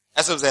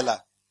 Est-ce que vous êtes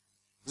là?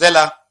 Vous êtes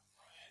là?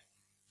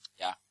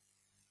 Yeah.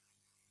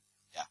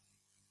 Yeah.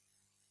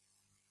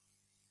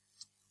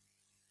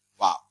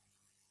 Wow.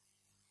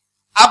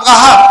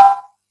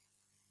 Abraham.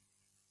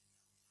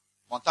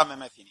 Mon temps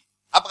même est fini.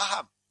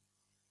 Abraham.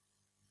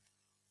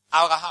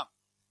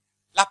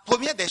 La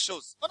première des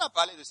choses, on a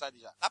parlé de ça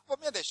déjà. La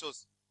première des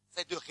choses,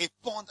 c'est de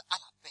répondre à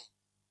l'appel.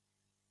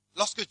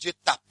 Lorsque Dieu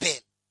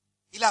t'appelle,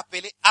 il a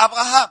appelé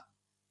Abraham.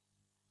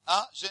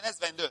 Hein? Genèse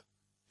 22.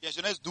 Bien,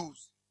 Genèse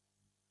 12.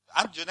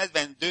 Entre Genèse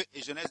 22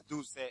 et Genèse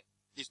 12, c'est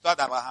l'histoire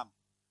d'Abraham.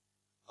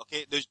 Ok?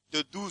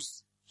 De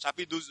 12,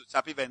 chapitre 12,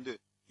 chapitre 22.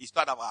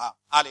 L'histoire d'Abraham.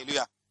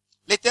 Alléluia.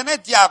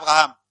 L'Éternel dit à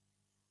Abraham,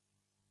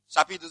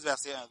 chapitre 12,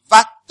 verset 1,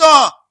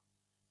 va-t'en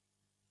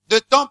de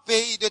ton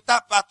pays, de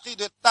ta patrie,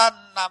 de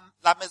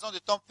la maison de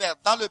ton père,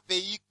 dans le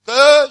pays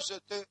que je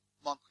te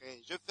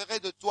montrerai. Je ferai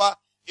de toi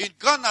une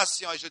grande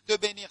nation et je te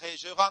bénirai.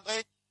 Je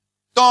rendrai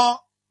ton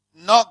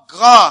nom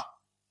grand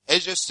et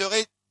je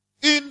serai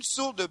une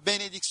source de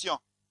bénédiction.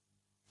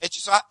 Et tu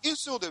seras une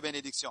source de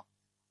bénédiction.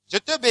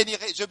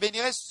 Je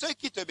bénirai ceux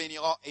qui te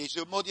béniront et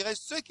je maudirai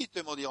ceux qui te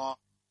maudiront.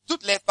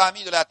 Toutes les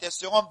familles de la terre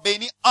seront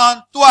bénies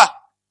en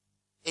toi.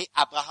 Et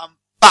Abraham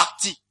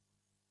partit.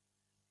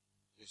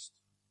 Juste.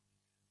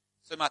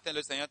 Ce matin,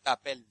 le Seigneur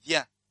t'appelle,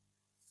 viens.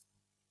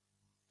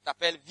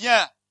 T'appelle,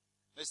 viens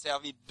me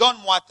servir.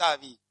 Donne-moi ta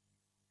vie.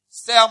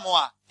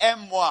 Sers-moi.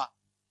 Aime-moi.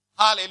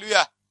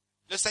 Alléluia.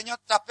 Le Seigneur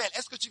t'appelle.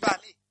 Est-ce que tu vas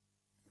aller?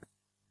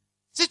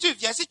 Si tu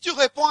viens, si tu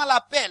réponds à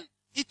l'appel,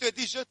 il te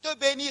dit, je te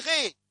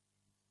bénirai.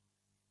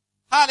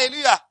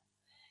 Alléluia.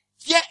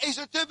 Viens et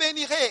je te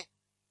bénirai.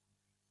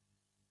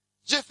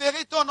 Je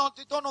ferai ton nom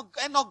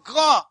un nom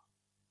grand.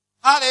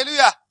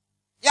 Alléluia.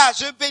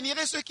 Je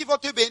bénirai ceux qui vont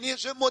te bénir.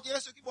 Je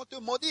maudirai ceux qui vont te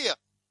maudire.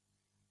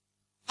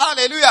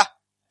 Alléluia.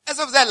 Est-ce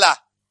que vous êtes là?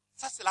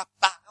 Ça, c'est la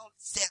parole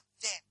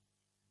certaine.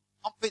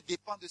 On peut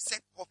dépendre de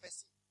cette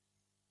prophétie.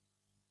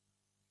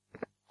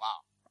 Wow.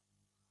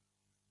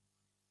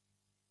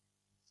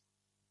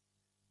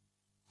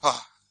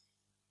 Oh.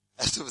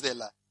 Est-ce que vous êtes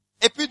là?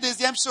 Et puis,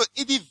 deuxième chose,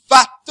 il dit,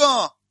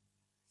 va-t'en.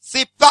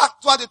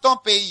 Sépare-toi de ton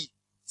pays.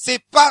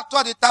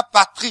 Sépare-toi de ta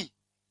patrie.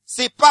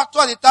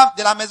 Sépare-toi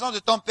de la maison de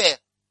ton père.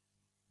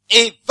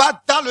 Et va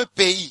dans le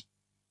pays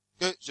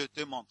que je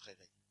te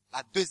montrerai.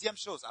 La deuxième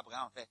chose,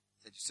 Abraham fait,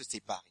 c'est de se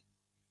séparer.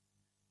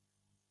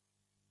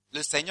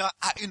 Le Seigneur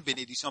a une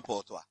bénédiction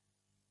pour toi.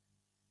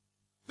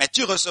 Mais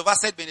tu recevras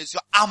cette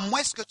bénédiction à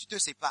moins que tu te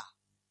sépares.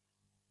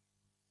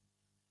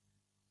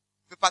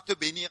 Il ne peut pas te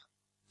bénir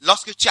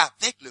lorsque tu es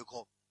avec le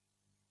groupe.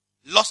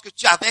 lorsque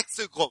tu es avec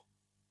ce groupe,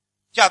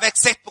 tu es avec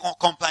cette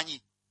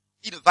compagnie,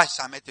 il ne va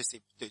jamais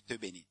te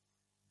bénir.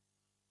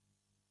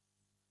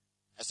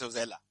 Est-ce que vous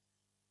êtes là?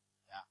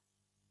 Yeah.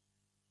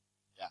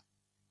 Yeah.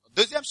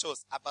 Deuxième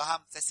chose,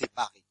 Abraham s'est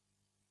séparé.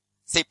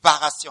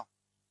 Séparation.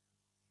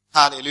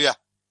 Alléluia.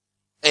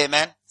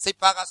 Amen.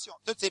 Séparation.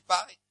 Te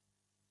séparer.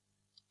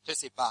 Se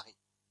séparer.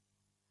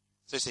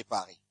 Se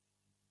séparer.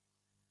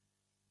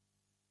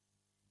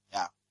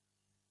 Yeah.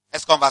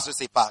 Est-ce qu'on va se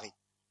séparer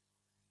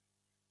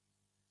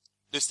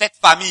de cette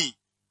famille?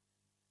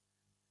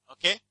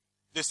 Ok?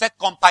 De cette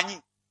compagnie.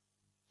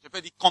 Je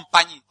peux dire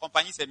compagnie.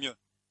 Compagnie, c'est mieux.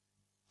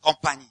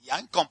 Compagnie. Il y a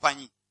une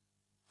compagnie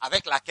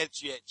avec laquelle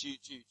tu es. Tu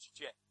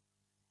es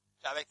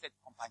avec cette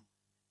compagnie.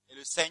 Et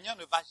le Seigneur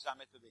ne va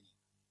jamais te bénir.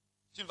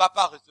 Tu ne vas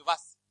pas recevoir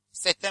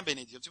certaines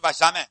bénédictions. Tu ne vas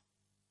jamais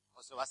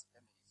recevoir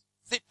certaines bénédictions.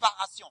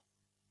 Séparation.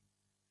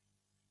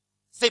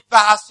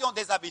 Séparation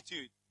des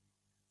habitudes.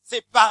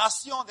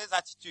 Séparation des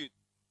attitudes.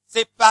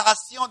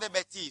 Séparation des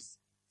bêtises.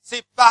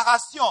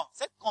 Séparation.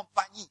 Cette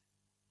compagnie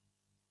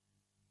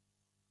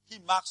qui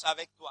marche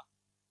avec toi.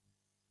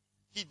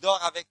 Qui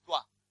dort avec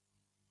toi.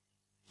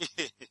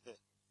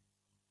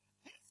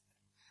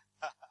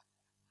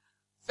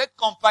 Cette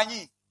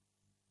compagnie.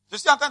 Je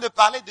suis en train de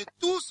parler de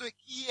tout ce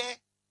qui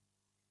est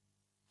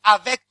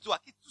avec toi.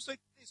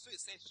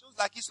 Ces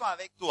choses-là qui sont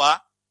avec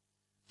toi,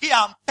 qui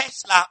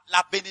empêchent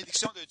la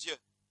bénédiction de Dieu.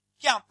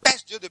 Qui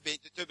empêchent Dieu de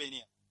te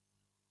bénir.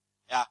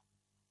 Yeah.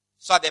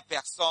 Soit des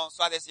personnes,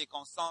 soit des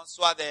circonstances,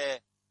 soit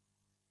des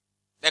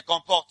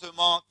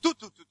comportements, tout.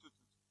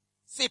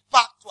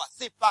 Sépare-toi,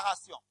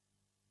 séparation.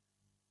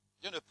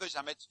 Dieu ne peut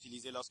jamais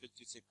t'utiliser lorsque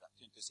tu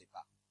ne te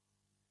sépares.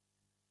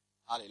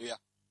 Alléluia.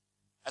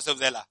 Est-ce que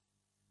vous êtes là?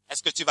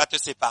 Est-ce que tu vas te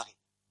séparer?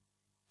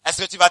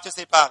 Est-ce que tu vas te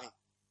séparer?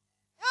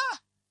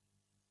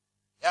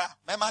 Yeah.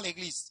 Même à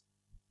l'église.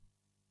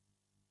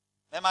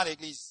 Même à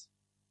l'église.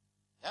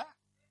 Yeah.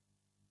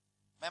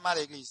 Même à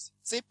l'église.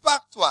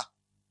 Sépare-toi.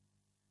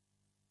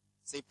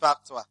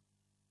 Sépare-toi.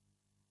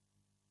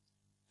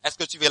 Est-ce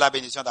que tu veux la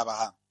bénédiction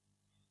d'Abraham?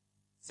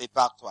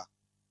 Sépare-toi.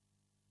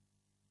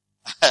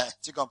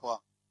 Tu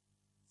comprends?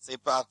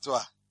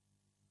 Sépare-toi.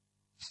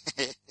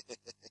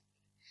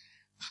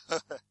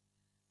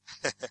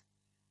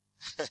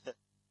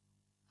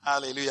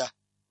 Alléluia.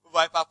 Vous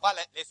voyez, parfois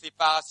les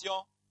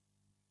séparations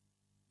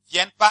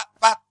viennent pas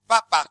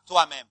par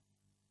toi-même,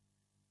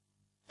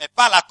 mais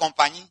par la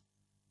compagnie,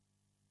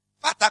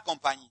 par ta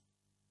compagnie.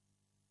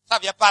 Ça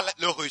vient par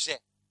le rejet.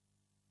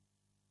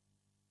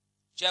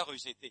 Tu es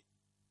rejeté.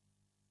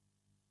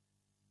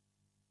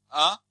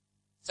 Hein?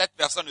 Cette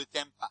personne ne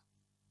t'aime pas.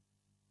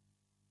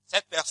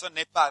 Cette personne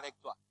n'est pas avec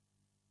toi.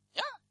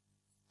 Yeah.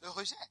 Le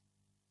rejet.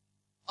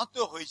 On te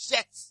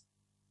rejette.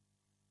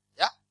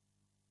 Yeah.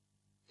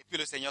 Et puis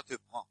le Seigneur te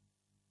prend.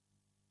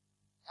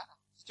 Yeah.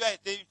 Si tu as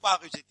été une fois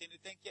rejeté, ne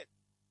t'inquiète.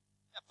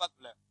 Il n'y a pas de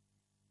problème.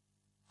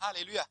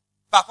 Alléluia.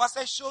 Parfois,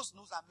 ces choses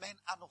nous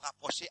amènent à nous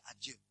rapprocher à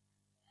Dieu.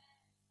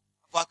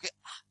 Voir que,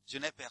 je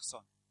n'ai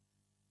personne.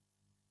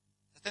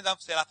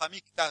 C'est la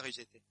famille qui t'a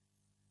rejeté.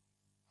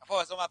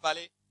 Parfois, on m'a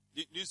parlé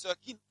d'une sœur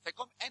qui fait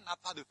comme elle n'a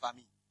pas de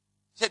famille.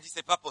 J'ai dit,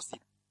 c'est pas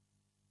possible.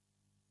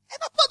 Elle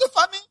n'a pas de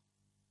famille.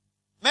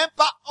 Même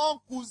pas un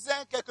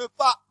cousin quelque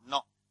part.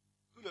 Non.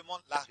 Tout le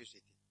monde l'a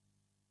rejeté.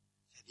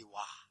 J'ai dit,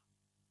 waouh.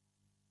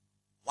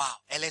 Waouh.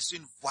 Elle est sur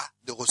une voie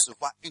de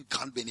recevoir une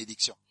grande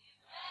bénédiction.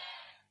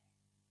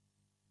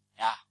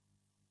 Yeah.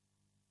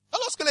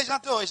 Donc, lorsque les gens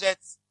te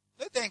rejettent,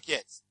 ne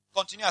t'inquiète.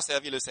 Continue à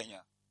servir le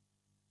Seigneur.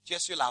 Tu es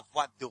sur la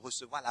voie de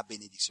recevoir la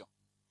bénédiction.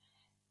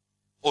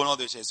 Au nom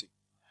de Jésus.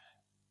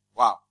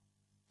 Waouh.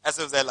 Est-ce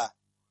que vous êtes là?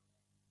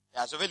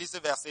 Yeah, je vais lire ce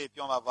verset et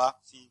puis on va voir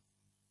si...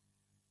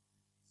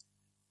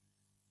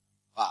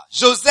 Wow.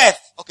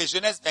 Joseph. Ok,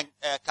 Genèse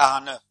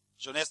 49.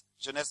 Genèse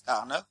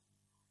 49.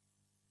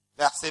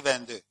 Verset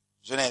 22.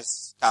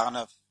 Genèse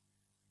 49.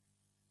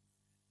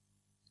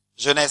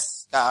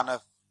 Genèse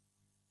 49.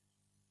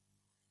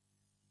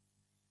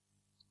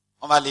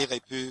 On va lire et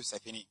puis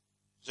c'est fini.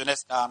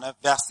 Genèse 49,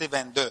 verset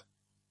 22.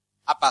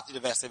 À partir de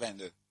verset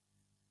 22.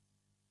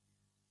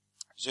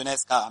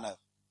 Genèse 49.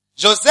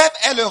 Joseph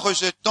est le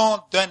rejeton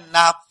d'un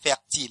arbre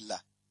fertile.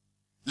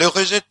 Le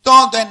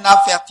rejeton d'un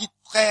arbre fertile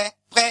près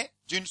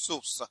d'une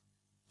source.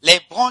 Les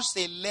branches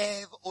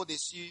s'élèvent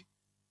au-dessus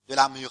de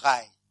la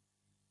muraille.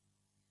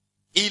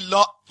 Ils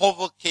l'ont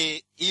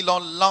provoqué, ils l'ont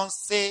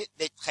lancé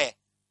des traits.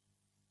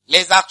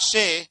 Les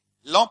archers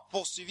l'ont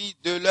poursuivi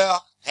de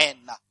leur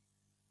reine.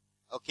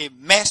 Ok,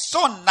 mais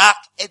son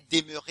arc est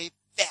demeuré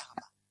ferme.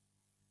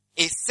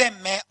 Et ses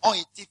mains ont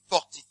été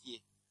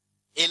fortifiées.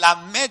 Et la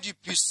main du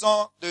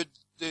puissant de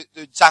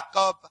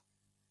Jacob,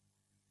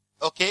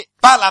 ok,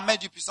 par la main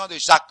du puissant de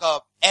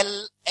Jacob,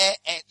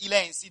 il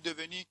est ainsi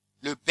devenu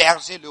le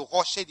berger, le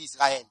rocher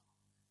d'Israël.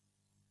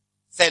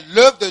 C'est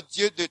l'œuvre de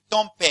Dieu de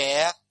ton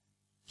Père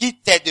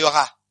qui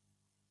t'aidera.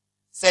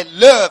 C'est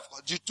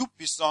l'œuvre du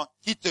Tout-Puissant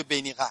qui te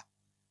bénira.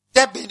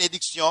 Des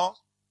bénédictions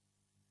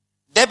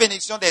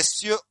des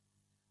cieux,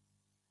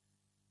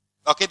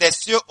 ok, des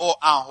cieux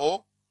en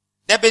haut,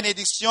 des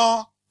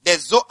bénédictions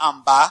des eaux en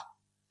bas,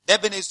 des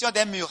bénédictions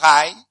des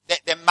murailles,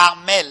 des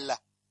marmelles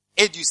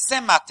et du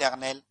sein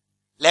maternel,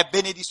 les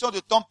bénédictions de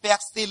ton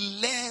Père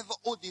s'élèvent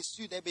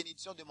au-dessus des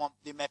bénédictions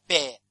de mes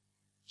pères,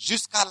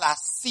 jusqu'à la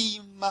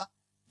cime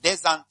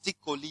des antiques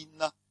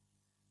collines,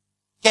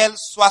 qu'elles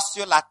soient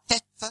sur la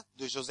tête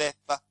de Joseph,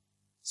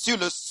 sur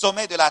le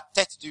sommet de la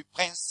tête du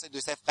prince et de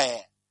ses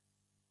frères.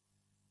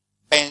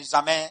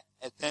 Benjamin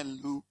est un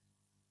loup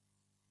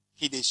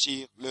qui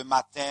déchire. Le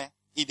matin,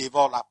 il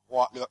dévore la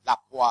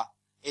proie,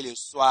 et le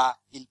soir,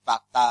 il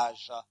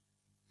partage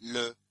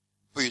le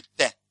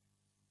butin.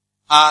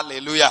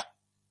 Alléluia.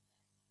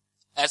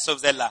 Est-ce que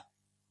vous êtes là?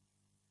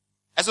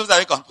 Est-ce que vous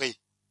avez compris?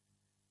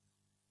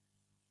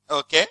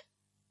 Ok.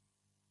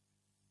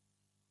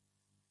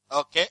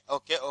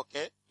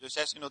 Je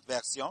cherche une autre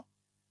version.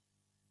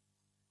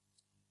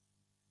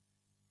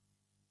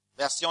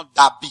 Version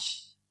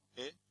Dabi.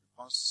 Ok, je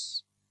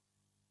pense.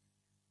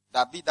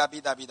 Dabi.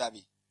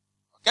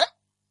 Ok?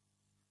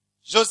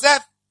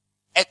 Joseph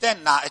est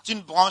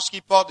une branche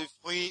qui porte du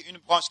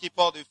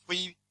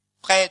fruit,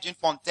 près d'une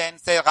fontaine.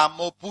 Ses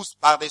rameaux poussent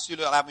par-dessus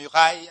la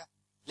muraille.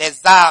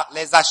 Les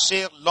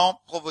Achères l'ont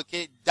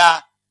provoqué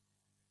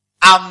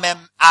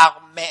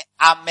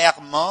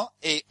amèrement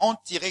et ont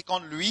tiré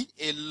contre lui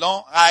et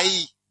l'ont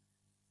haï.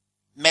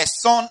 Mais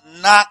son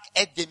arc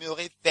est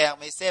demeuré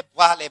ferme et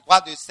les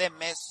bras de ses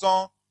mains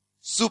sont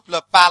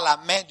souples par la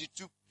main du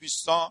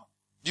Tout-Puissant,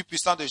 du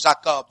puissant de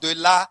Jacob. De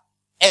là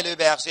est le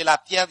berger, la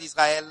pierre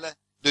d'Israël,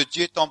 de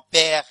Dieu ton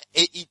Père,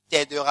 et il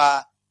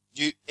t'aidera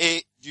du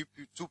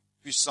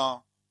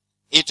Tout-Puissant.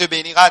 Il te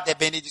bénira des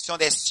bénédictions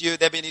des cieux,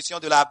 des bénédictions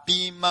de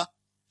l'abîme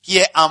qui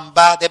est en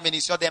bas, des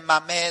bénédictions des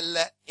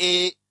mamelles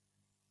et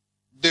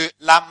de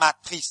la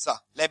matrice.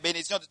 Les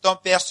bénédictions de ton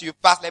Père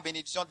surpassent les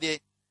bénédictions de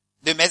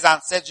mes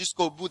ancêtres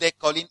jusqu'au bout des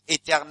collines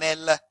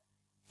éternelles.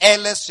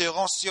 Elles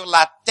seront sur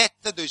la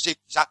tête de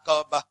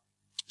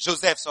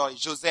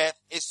Joseph,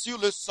 et sur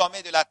le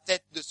sommet de la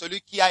tête de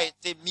celui qui a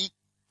été mis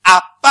à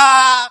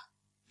part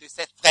de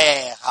ses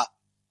frères.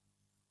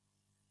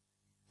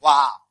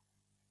 Waouh!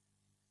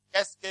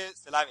 Qu'est-ce que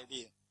cela veut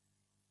dire?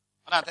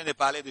 On est en train de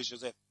parler de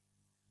Joseph.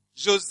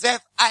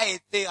 Joseph a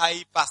été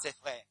haï par ses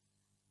frères.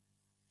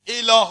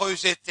 Ils l'ont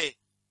rejeté.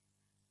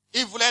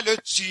 Ils voulaient le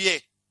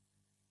tuer.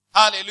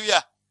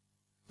 Alléluia.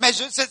 Mais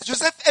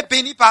Joseph est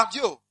béni par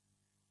Dieu.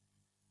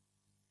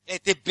 Il a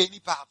été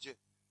béni par Dieu.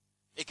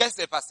 Et qu'est-ce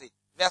qui s'est passé?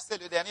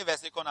 Le dernier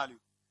verset qu'on a lu.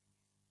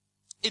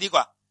 Il dit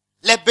quoi?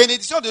 Les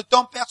bénédictions de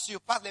ton Père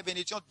surpassent les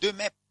bénédictions de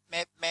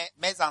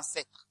mes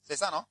ancêtres. C'est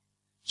ça, non?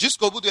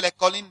 Jusqu'au bout de les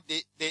collines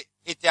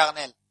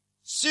éternelles.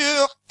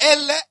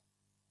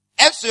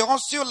 Elles seront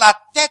sur la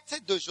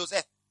tête de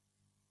Joseph.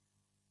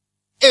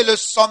 Et le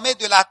sommet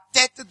de la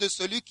tête de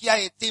celui qui a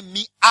été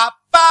mis à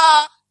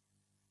part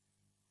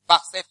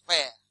par ses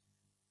frères.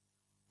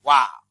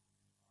 Waouh!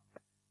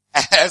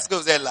 Est-ce que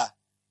vous êtes là?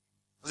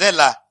 Vous êtes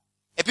là?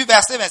 Et puis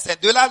verset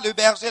 27. De là, le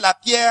berger, la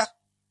pierre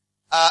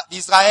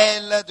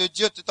d'Israël, de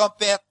Dieu de ton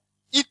Père,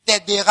 il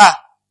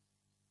t'aidera.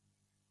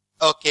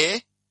 Ok?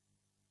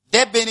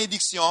 Des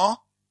bénédictions,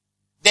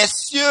 des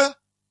cieux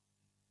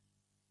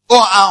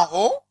en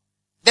haut,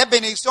 des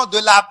bénédictions de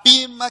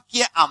l'abîme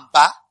qui est en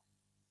bas,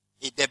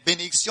 et des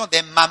bénédictions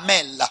des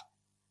mamelles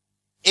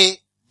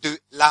et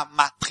de la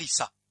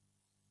matrice.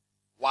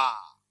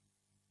 Waouh!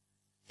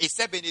 Et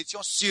ces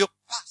bénédictions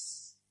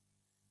surpassent.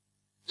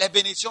 Les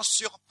bénédictions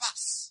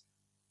surpassent.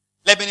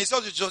 Les bénédictions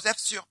de Joseph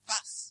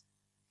surpassent.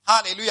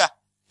 Alléluia.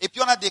 Et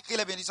puis on a décrit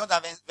les bénédictions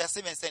dans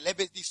verset 25. Les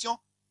bénédictions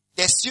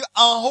des cieux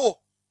en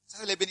haut. Ça,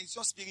 c'est les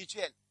bénédictions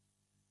spirituelles.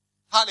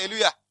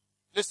 Alléluia.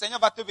 Le Seigneur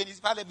va te bénir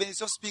par les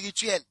bénédictions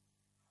spirituelles.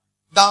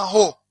 D'en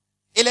haut.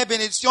 Et les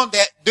bénédictions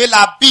de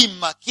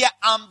l'abîme qui est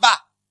en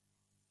bas.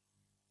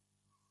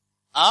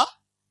 Hein?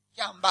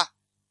 Qui est en bas.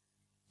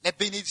 Les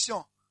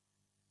bénédictions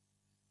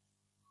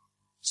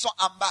sont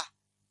en bas.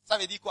 Ça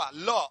veut dire quoi?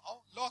 L'or.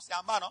 Oh, l'or c'est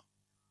en bas, non?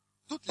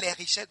 Toutes les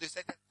richesses de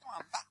cette terre sont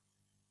en bas.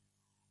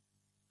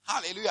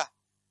 Alléluia.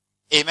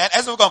 Amen.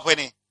 Est-ce que vous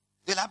comprenez?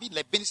 De l'abîme,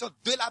 les bénédictions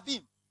de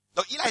l'abîme.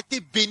 Donc il a été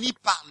béni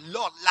par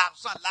l'or,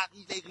 l'argent,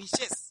 les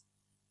richesses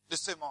de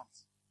ce monde.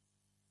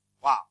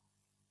 Waouh.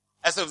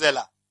 Est-ce que vous êtes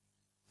là?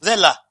 Vous êtes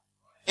là?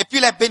 Et puis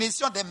les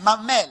bénédictions des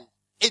mamelles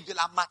et de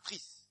la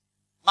matrice.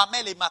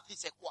 Mamelles et matrice,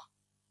 c'est quoi?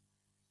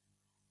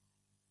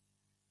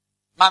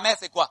 Mamelle,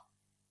 c'est quoi?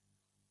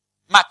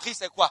 Matrice,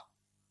 c'est quoi?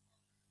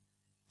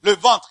 Le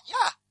ventre.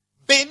 Yeah.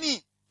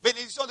 Béni.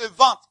 Bénédiction de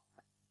ventre.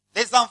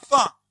 Des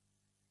enfants.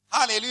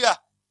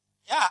 Alléluia.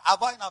 Yeah.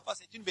 Avoir un enfant,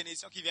 c'est une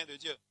bénédiction qui vient de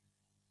Dieu.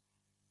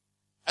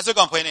 Est-ce que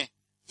vous comprenez?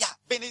 Yeah.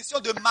 Bénédiction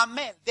de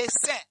mamelle, des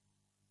seins.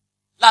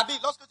 La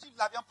Bible, lorsque tu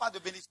la viens pas de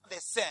bénédiction des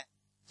seins,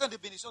 c'est une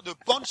bénédiction de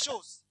bonnes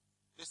choses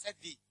de cette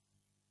vie.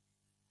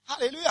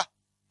 Alléluia.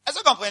 Est-ce que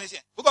vous comprenez?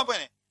 Vous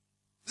comprenez?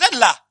 Vous êtes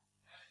là?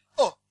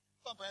 Oh,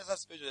 vous comprenez ça,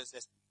 ce que je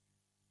sais.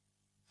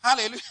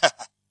 Alléluia.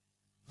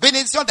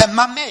 Bénédiction des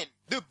mamelles,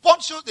 de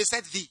bonnes choses de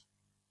cette vie.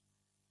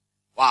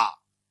 Waouh.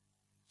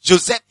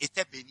 Joseph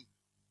était béni.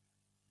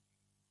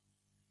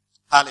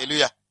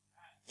 Alléluia.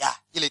 Yeah,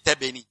 il était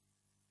béni.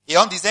 Et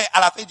on disait, à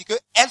la fin, il dit que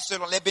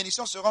les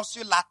bénédictions seront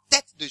sur la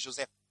tête de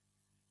Joseph.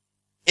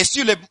 Et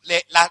sur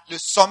le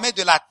sommet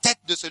de la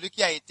tête de celui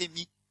qui a été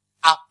mis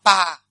à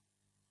part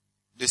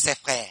de ses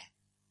frères.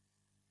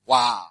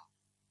 Waouh!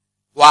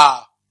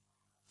 Waouh!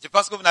 Je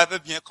pense que vous n'avez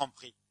bien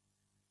compris.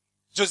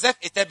 Joseph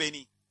était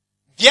béni.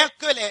 Bien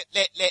que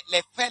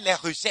les frères le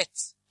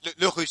rejettent,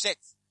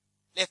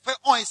 les frères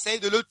ont essayé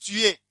de le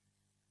tuer,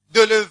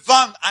 de le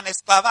vendre en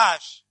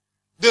esclavage,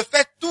 de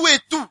faire tout et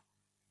tout.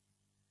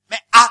 Mais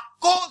à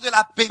cause de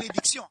la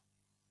bénédiction,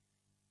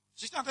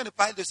 je suis en train de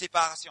parler de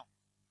séparation.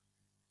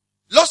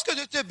 Lorsque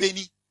Dieu te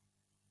bénit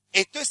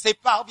et te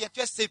sépare, ou bien tu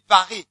es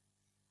séparé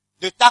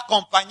de ta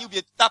compagnie, ou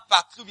bien de ta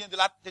patrie, ou bien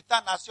de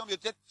ta nation, ou bien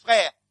de tes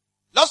frères,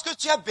 lorsque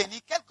tu es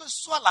béni, quel que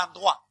soit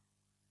l'endroit,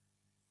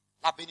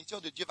 la bénédiction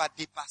de Dieu va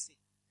dépasser.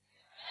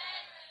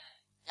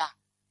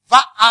 Va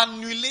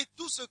annuler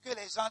tout ce que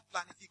les gens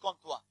planifient contre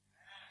toi.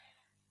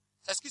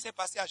 C'est ce qui s'est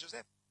passé à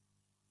Joseph.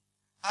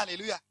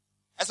 Alléluia.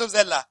 Est-ce que vous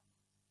êtes là?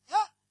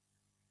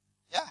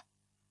 Yeah.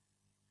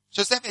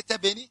 Joseph était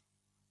béni.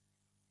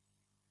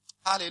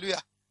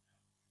 Alléluia.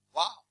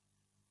 Wow.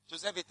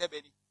 Joseph était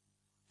béni.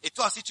 Et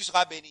toi aussi tu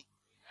seras béni.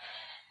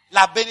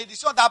 La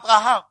bénédiction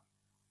d'Abraham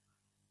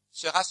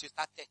sera sur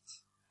ta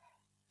tête.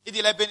 Il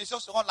dit les bénédictions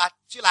seront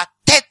sur la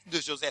tête de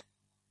Joseph.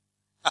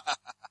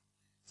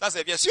 Ça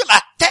c'est bien. Sur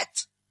la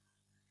tête.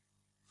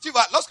 Tu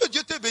vois, lorsque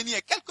Dieu te bénit,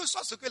 et quel que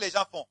soit ce que les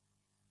gens font,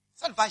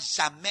 ça ne va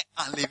jamais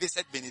enlever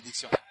cette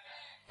bénédiction.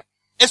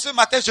 Et ce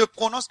matin, je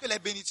prononce que les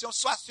bénédictions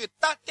soient sur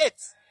ta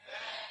tête.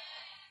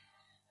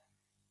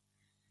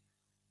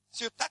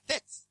 Sur ta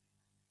tête.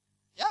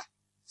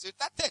 Sur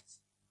ta tête.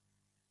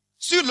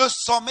 Sur le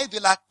sommet de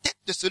la tête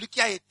de celui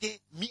qui a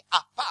été mis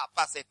à part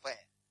par ses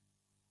frères.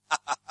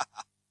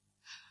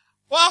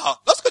 Wow!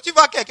 Lorsque tu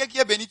vois quelqu'un qui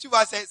est béni, tu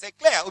vois, c'est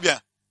clair, ou bien?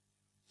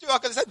 Tu vois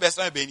que cette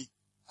personne est bénie.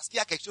 Parce qu'il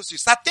y a quelque chose sur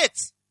sa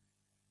tête.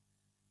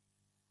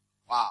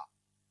 Wow!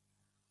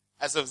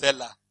 Est-ce que vous êtes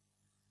là?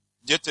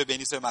 Dieu te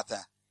bénit ce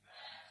matin.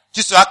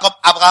 Tu seras comme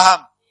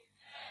Abraham.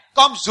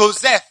 Comme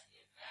Joseph.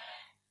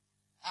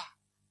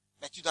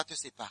 Mais tu dois te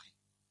séparer.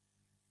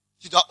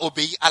 Tu dois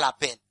obéir à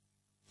l'appel.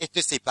 Et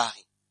te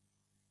séparer.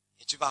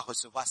 Et tu vas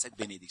recevoir cette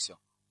bénédiction.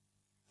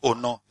 Au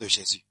nom de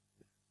Jésus.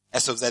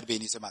 Est-ce que vous êtes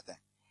bénis ce matin?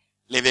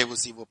 Levez-vous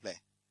s'il vous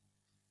plaît.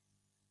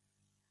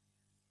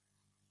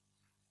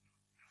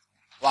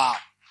 Wow.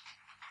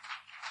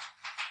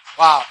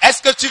 Wow.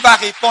 Est-ce que tu vas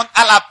répondre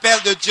à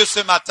l'appel de Dieu ce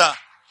matin?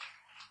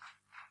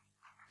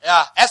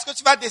 Est-ce que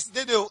tu vas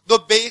décider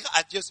d'obéir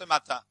à Dieu ce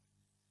matin?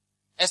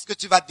 Est-ce que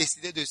tu vas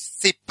décider de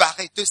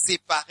te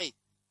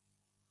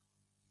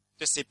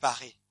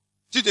séparer?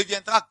 Tu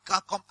deviendras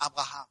grand comme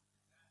Abraham.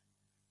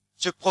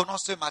 Je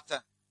prononce ce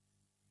matin.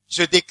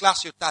 Je déclare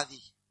sur ta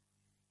vie.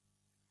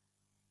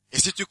 Et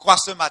si tu crois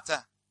ce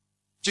matin,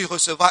 tu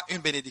recevras une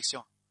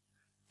bénédiction.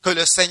 Que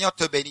le Seigneur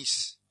te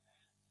bénisse.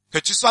 Que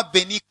tu sois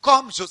béni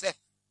comme Joseph.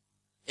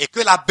 Et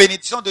que la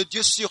bénédiction de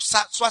Dieu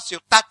soit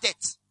sur ta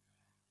tête.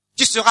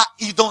 Tu seras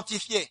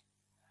identifié.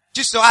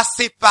 Tu seras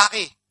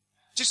séparé.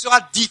 Tu seras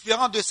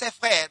différent de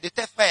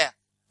tes frères.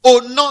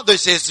 Au nom de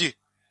Jésus.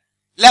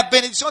 La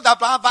bénédiction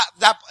d'Abraham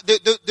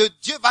de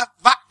Dieu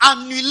va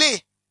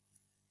annuler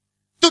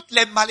toutes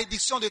les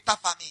malédictions de ta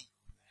famille.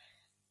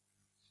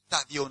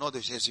 Ta vie au nom de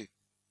Jésus.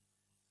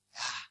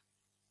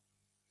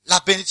 La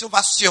bénédiction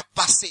va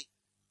surpasser.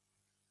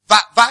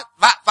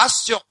 Va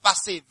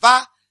surpasser.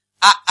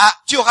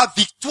 Tu auras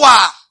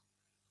victoire.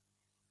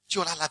 Tu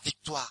auras la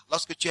victoire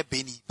lorsque tu es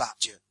béni par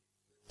Dieu.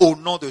 Au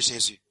nom de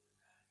Jésus.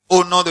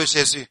 Au nom de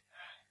Jésus.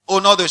 Au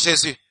nom de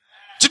Jésus.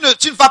 Tu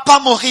ne vas pas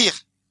mourir.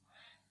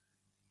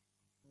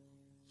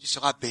 Tu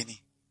seras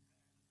béni.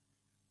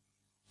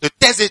 De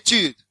tes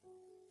études,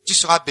 tu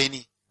seras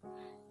béni.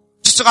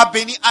 Tu seras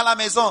béni à la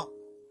maison.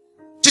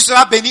 Tu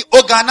seras béni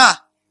au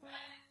Ghana.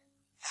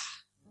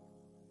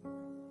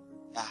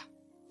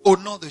 Au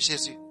nom de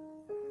Jésus.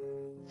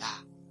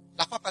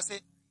 La fois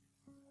passée,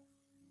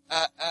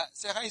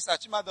 c'est Raïssa,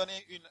 tu m'as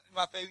donné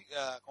fait,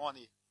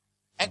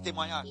 un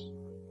témoignage.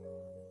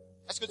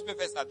 Est-ce que tu peux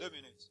faire ça 2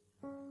 minutes?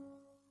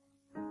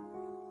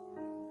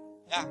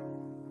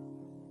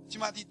 Tu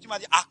m'as dit,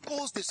 à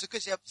cause de ce que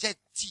j'ai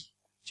dit,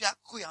 tu as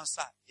cru en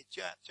ça et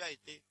tu as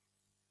été.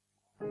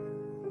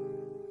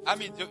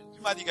 Amin,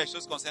 tu m'as dit quelque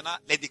chose concernant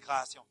les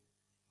déclarations.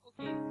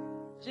 Ok.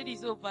 Je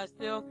disais au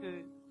pasteur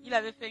que il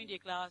avait fait une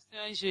déclaration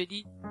un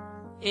jeudi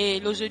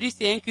et le jeudi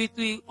c'est un culte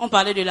où on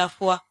parlait de la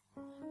foi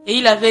et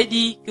il avait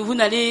dit que vous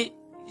n'allez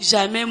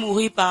jamais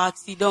mourir par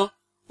accident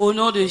au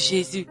nom de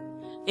Jésus.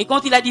 Et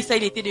quand il a dit ça,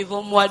 il était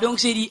devant moi, donc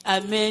j'ai dit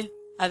Amen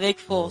avec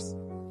force.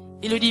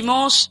 Et le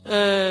dimanche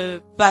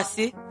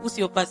passé, ou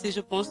c'est au passé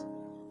je pense,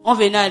 on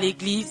venait à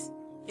l'église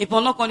et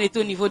pendant qu'on était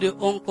au niveau de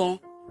Hong Kong,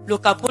 le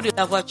capot de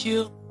la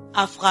voiture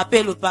a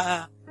frappé le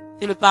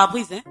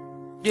pare-brise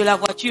de la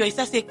voiture et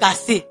ça s'est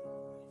cassé.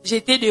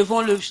 J'étais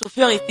devant, le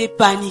chauffeur était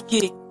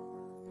paniqué.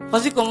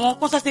 Parce que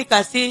quand ça s'est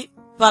cassé,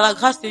 par la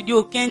grâce de Dieu,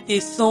 aucun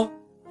tesson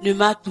ne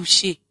m'a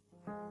touché.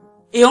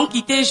 Et on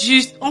quittait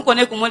juste, on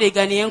connaît comment les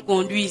Ghanéens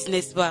conduisent,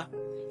 n'est-ce pas?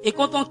 Et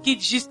quand on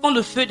quitte juste, quand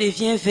le feu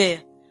devient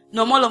vert,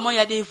 Normalement, il y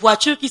a des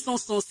voitures qui sont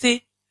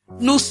censées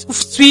nous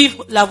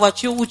suivre la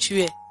voiture où tu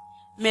es.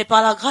 Mais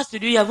par la grâce de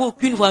Dieu, il n'y avait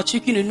aucune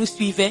voiture qui ne nous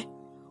suivait.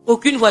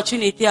 Aucune voiture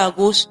n'était à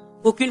gauche.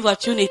 Aucune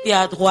voiture n'était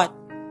à droite.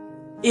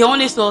 Et on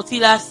est sorti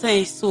là sain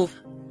et sauf.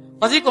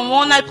 Parce que comme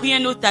on a pris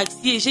un autre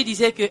taxi et je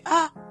disais que,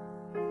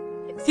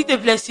 s'il te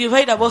plaît,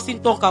 surveille d'abord si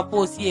ton capot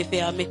aussi est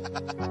fermé.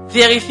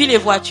 Vérifie les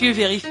voitures,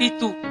 vérifie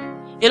tout.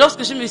 Et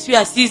lorsque je me suis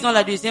assise dans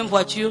la deuxième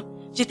voiture,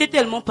 j'étais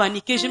tellement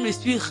paniquée, je me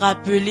suis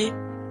rappelée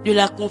de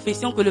la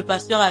confession que le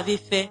pasteur avait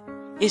fait.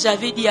 Et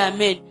j'avais dit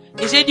Amen.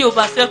 Et j'ai dit au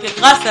pasteur que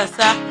grâce à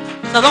ça,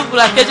 c'est la raison pour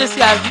laquelle je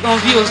suis en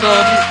vie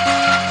aujourd'hui.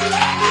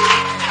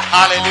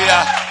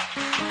 Alléluia.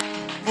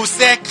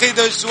 Poussez un cri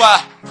de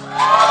joie.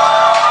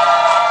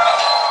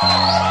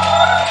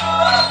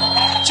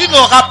 Tu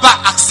n'auras pas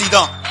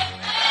accident.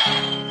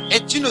 Et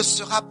tu ne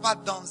seras pas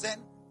dans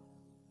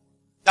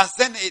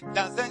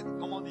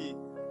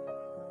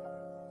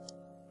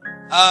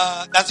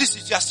une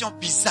situation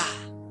bizarre.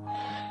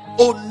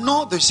 Au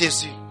nom de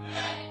Jésus,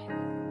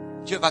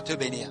 Dieu va te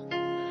bénir.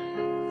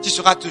 Tu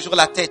seras toujours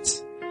la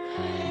tête,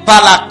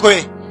 pas la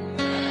queue.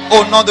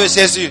 Au nom de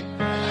Jésus.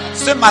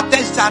 Ce matin,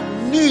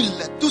 j'annule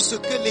tout ce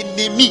que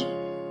l'ennemi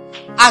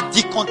a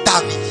dit contre ta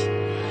vie.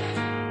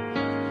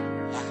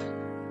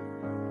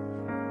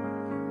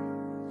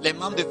 Les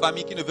membres de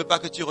famille qui ne veulent pas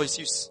que tu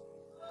réussisses.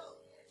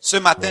 Ce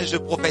matin, je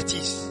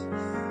prophétise.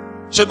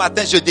 Ce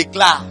matin, je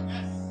déclare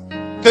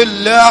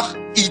que leur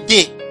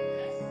idée,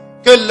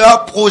 que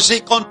leur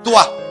projet contre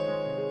toi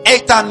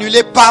est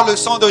annulé par le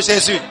sang de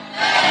Jésus.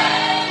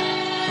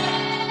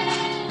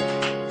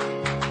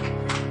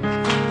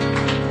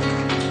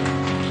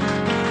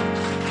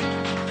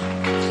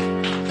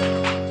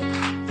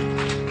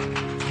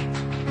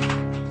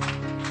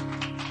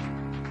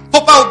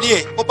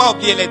 Faut pas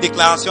oublier les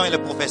déclarations et les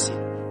prophéties.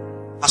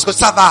 Parce que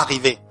ça va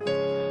arriver.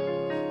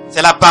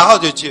 C'est la parole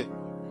de Dieu.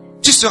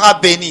 Tu seras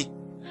béni.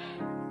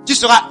 Tu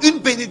seras une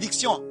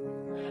bénédiction.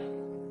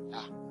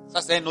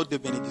 Ça c'est un autre de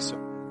bénédiction.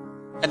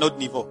 Un autre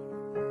niveau.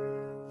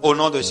 Au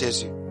nom de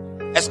Jésus.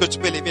 Est-ce que tu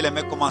peux lever les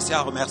mains et commencer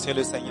à remercier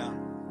le Seigneur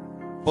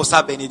pour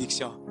sa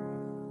bénédiction?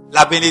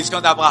 La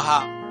bénédiction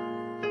d'Abraham.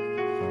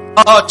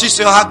 Oh, tu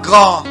seras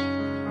grand.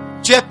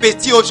 Tu es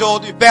petit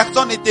aujourd'hui.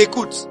 Personne ne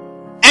t'écoute.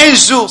 Un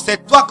jour,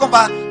 c'est toi qu'on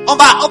va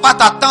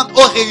t'attendre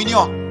aux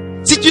réunions.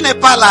 Si tu n'es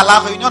pas là, la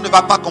réunion ne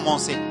va pas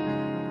commencer.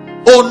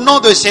 Au nom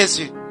de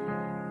Jésus,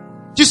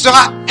 tu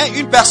seras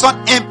une personne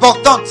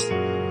importante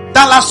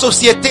dans la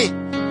société,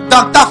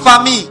 dans ta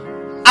famille,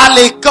 à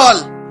l'école,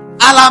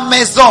 à la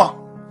maison.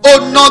 Au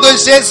nom de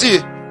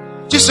Jésus,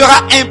 tu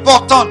seras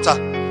importante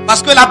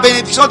parce que la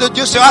bénédiction de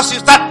Dieu sera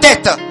sur ta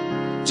tête.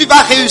 Tu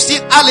vas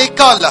réussir à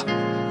l'école.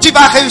 Tu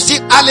vas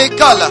réussir à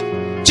l'école.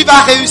 Tu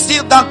vas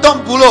réussir dans ton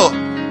boulot.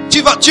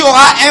 Tu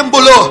auras un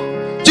boulot.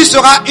 Tu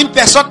seras une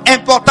personne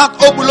importante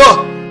au boulot.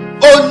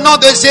 Au nom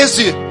de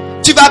Jésus,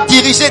 tu vas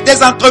diriger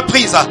des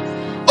entreprises.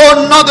 Au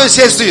nom de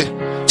Jésus,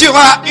 tu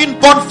auras une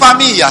bonne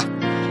famille,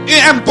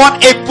 un bon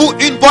époux,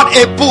 une bonne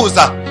épouse.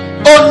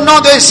 Au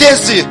nom de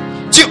Jésus,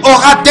 tu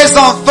auras des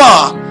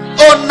enfants.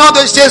 Au nom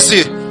de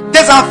Jésus,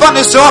 tes enfants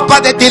ne seront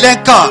pas des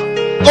délinquants.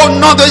 Au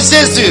nom de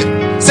Jésus,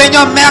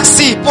 Seigneur,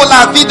 merci pour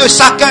la vie de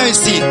chacun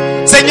ici.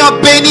 Seigneur,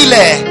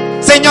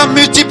 bénis-les. Seigneur,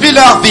 multiplie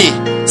leur vie.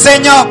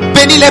 Seigneur,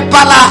 bénis-les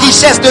par la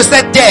richesse de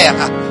cette terre.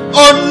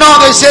 Au nom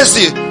de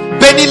Jésus,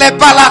 bénis-les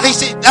par la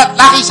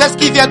richesse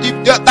qui vient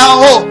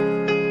d'en haut.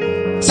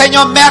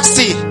 Seigneur,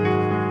 merci.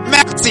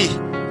 Merci.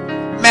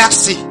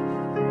 Merci.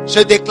 Je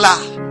déclare,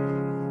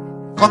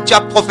 comme tu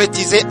as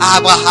prophétisé à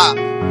Abraham,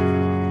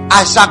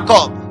 à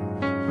Jacob,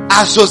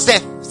 à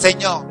Joseph,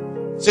 Seigneur,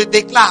 je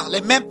déclare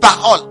les mêmes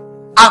paroles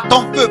à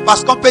ton peuple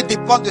parce qu'on peut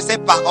dépendre de ces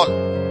paroles.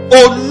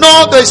 Au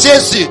nom de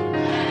Jésus,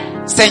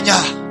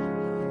 Seigneur,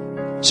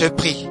 je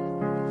prie.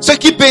 Ceux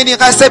qui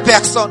béniront ces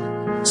personnes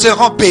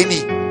seront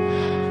bénis.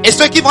 Et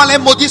ceux qui vont les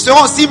maudire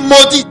seront aussi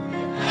maudits.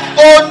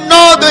 Au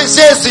nom de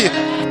Jésus.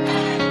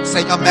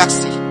 Seigneur,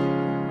 merci.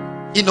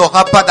 Il n'y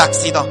aura pas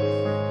d'accident.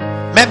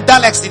 Même dans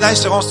l'accident, ils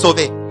seront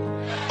sauvés.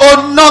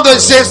 Au nom de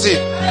Jésus.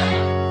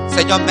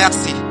 Seigneur,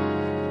 merci.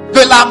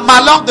 Que la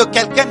malheur de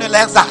quelqu'un ne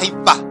leur arrive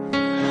pas.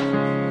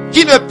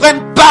 Qu'ils ne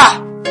prennent pas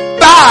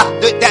part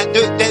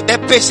des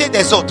péchés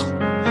des autres.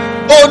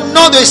 Au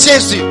nom de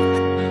Jésus.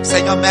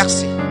 Seigneur,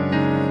 merci.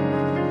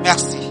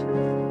 Merci.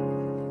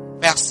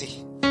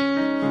 Merci.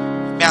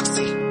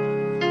 Merci.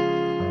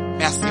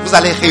 Merci. Vous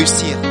allez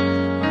réussir.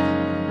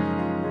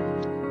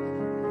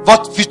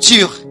 Votre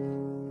futur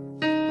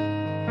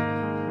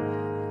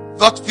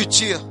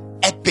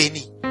est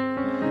béni.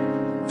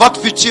 Votre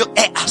futur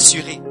est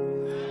assuré.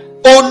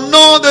 Au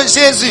nom de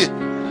Jésus.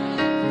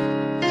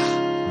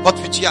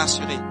 Votre futur est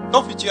assuré.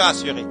 Ton futur est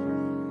assuré.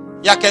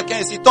 Il y a quelqu'un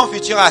ici, ton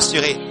futur est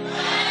assuré.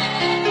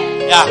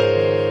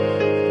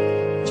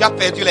 Tu as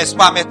perdu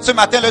l'espoir, mais ce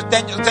matin, le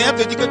Seigneur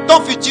te dit que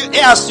ton futur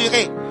est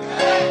assuré.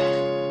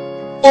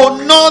 Au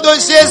nom de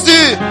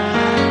Jésus.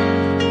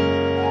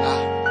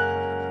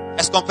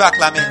 Est-ce qu'on peut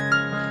acclamer?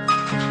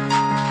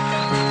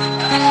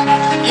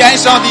 Il y a un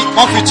chant dit,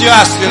 mon futur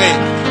est assuré.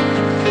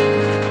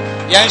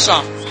 Il y a un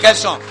chant. Quel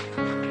chant?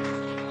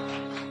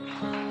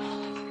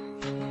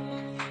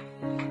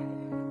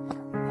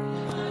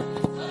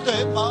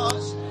 assurément.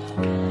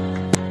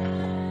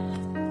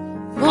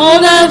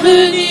 Mon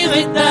avenir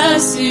est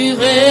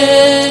assuré.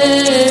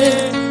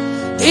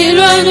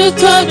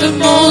 Éloigne-toi de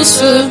mon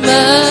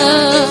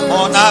chemin.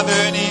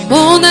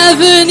 Mon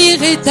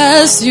avenir est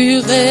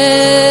assuré.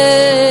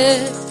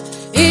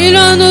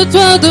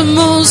 Éloigne-toi de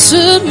mon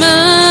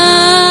chemin.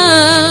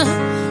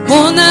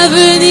 Mon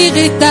avenir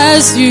est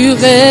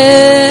assuré.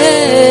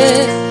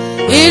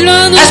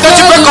 Éloigne-toi. Est-ce que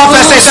tu peux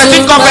confesser? C'est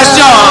une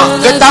confession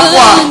de ta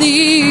foi.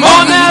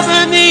 Mon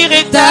avenir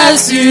est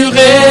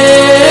assuré.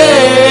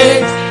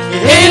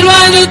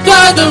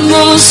 Éloigne-toi de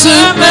mon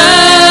chemin.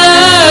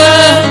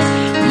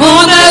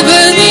 Mon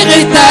avenir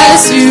est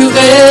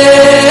assuré.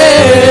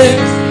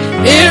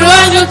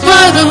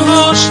 Éloigne-toi de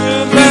mon chemin.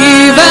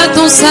 Oui,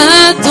 va-t'en,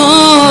 Satan.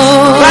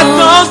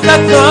 Va-t'en,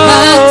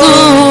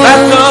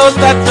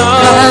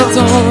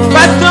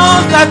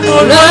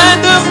 loin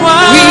de moi.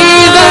 Oui,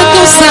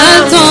 va-t'en,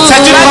 Satan.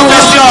 C'est une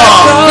confession.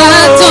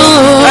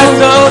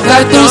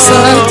 Va-t'en,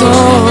 Satan.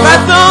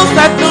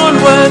 Va-t'en,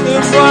 loin de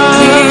moi.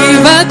 Oui,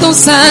 va-t'en,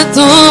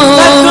 Satan.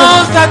 Va-t'en,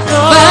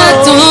 Satan.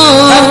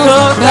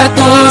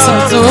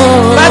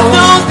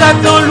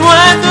 Va-t'en,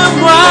 loin de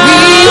moi.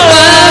 Oui,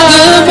 loin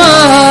de moi.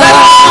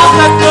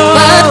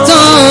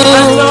 Va-t'en,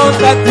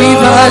 oui,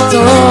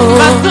 va-t'en,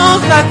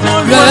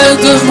 loin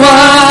de moi.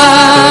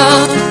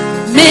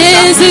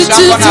 Mes études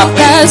sont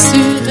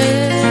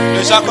assurées.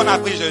 Le chant qu'on a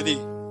pris jeudi,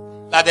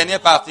 la dernière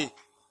partie.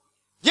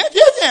 Viens,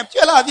 tu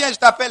es là, viens, je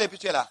t'appelle et puis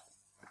tu es là.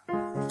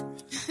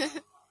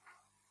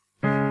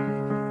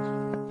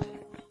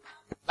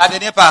 La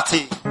dernière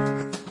partie.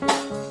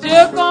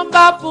 Dieu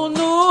combat pour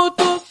nous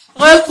tous,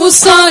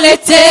 repoussant les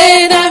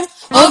ténèbres,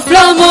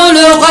 enflammant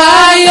le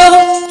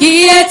royaume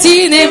qui est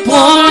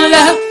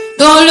inébranlable.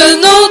 Dans le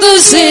nom de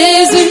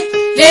Jésus,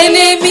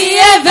 l'ennemi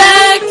est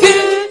vaincu.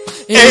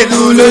 Et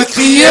nous le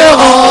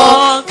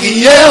crierons.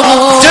 Dieu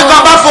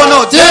combat pour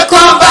nous. Dieu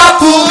combat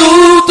pour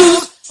nous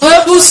tous,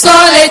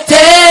 repoussant les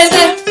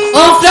ténèbres,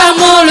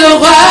 enflammant le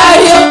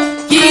royaume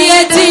qui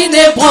est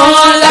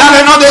inébranlable. Dans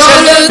le nom de Jésus.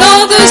 Dans le nom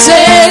de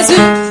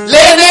Jésus,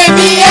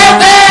 l'ennemi est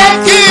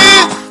vaincu.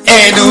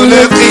 Et nous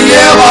le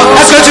crierons.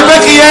 Est-ce que tu peux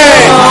crier?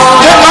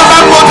 Dieu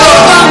combat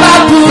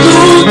pour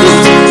nous.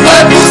 Tous,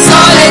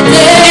 repoussant les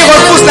ténèbres, Il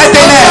repousse les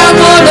ténèbres.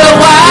 enflammant le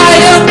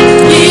royaume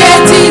qui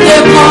est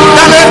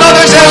inébranlable. Dans le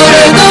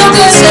nom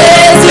de Jésus.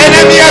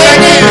 L'ennemi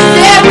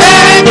est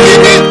vaincu.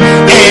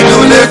 Et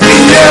nous le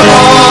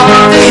crierons.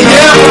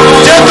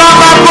 Dieu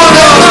combat pour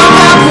nous.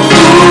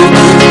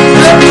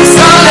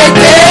 Repoussant les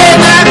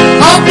ténèbres,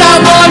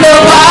 enflammant le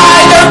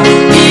royaume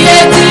qui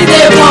est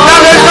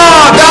inébranlable.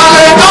 Dans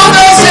le nom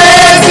de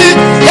Jésus,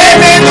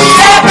 l'ennemi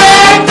est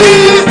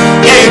vaincu.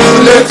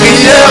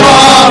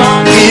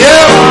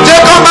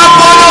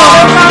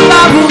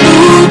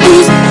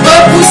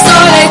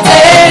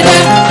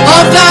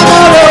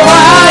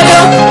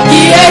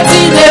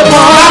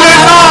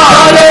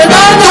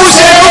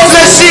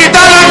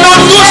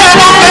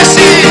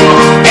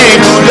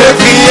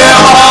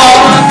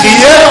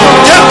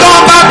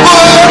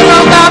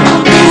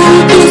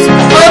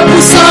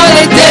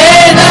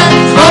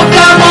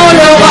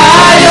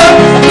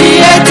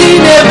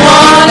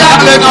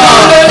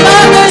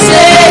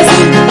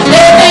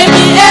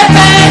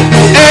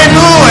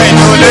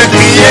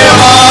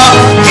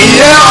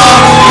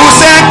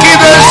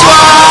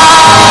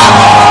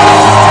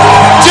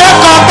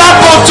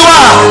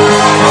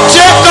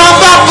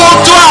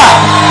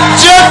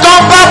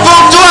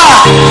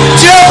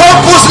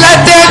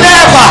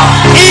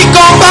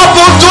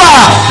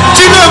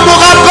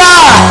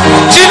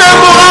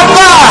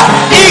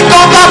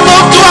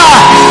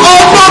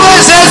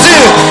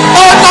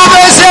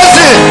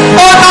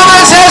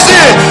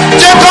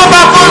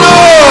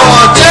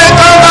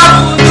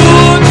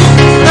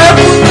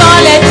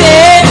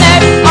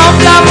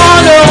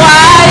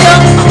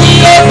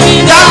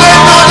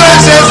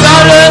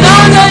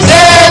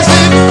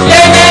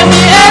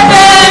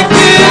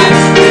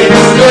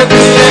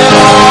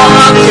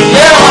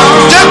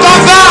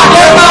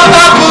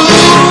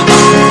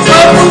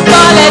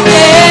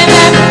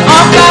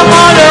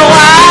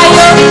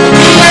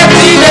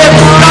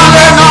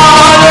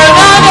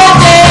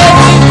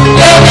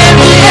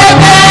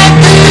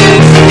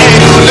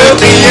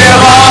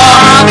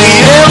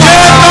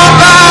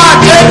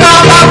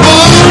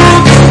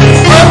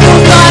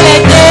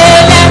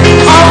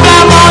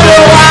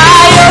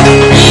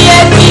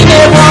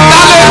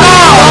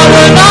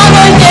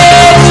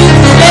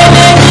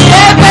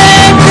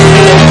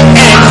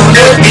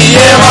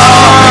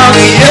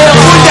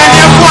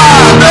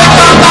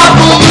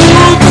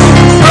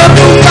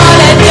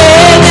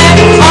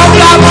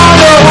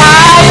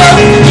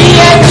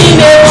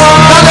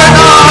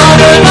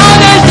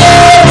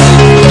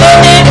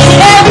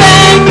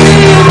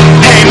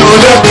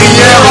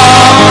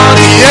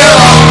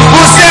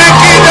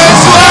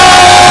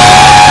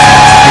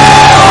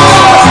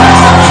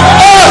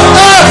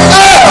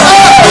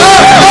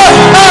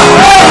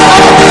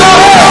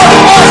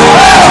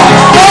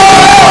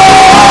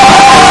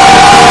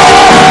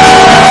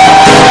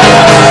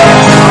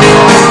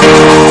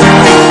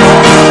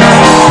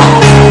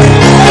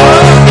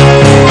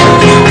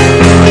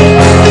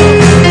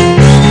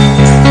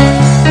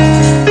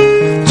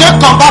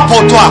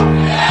 pour toi.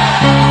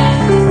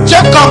 Dieu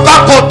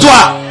combat pour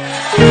toi.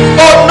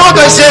 Au nom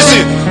de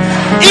Jésus,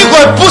 il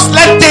repousse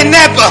les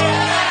ténèbres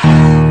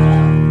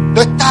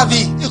de ta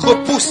vie. Il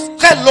repousse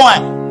très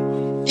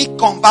loin. Il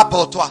combat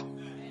pour toi.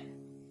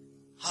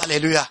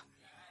 Alléluia.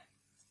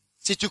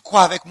 Si tu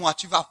crois avec moi,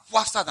 tu vas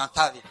voir ça dans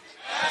ta vie.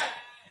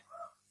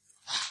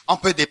 On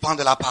peut dépendre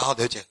de la parole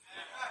de Dieu.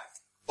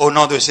 Au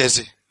nom de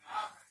Jésus.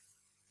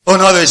 Au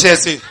nom de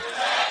Jésus.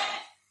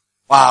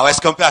 Waouh,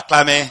 est-ce qu'on peut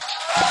acclamer?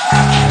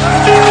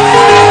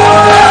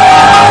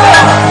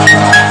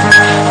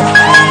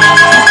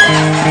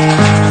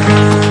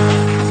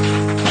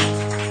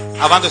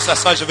 Avant de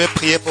s'asseoir, je vais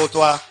prier pour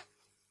toi.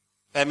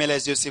 Fermez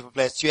les yeux, s'il vous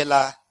plaît. Tu es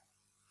là.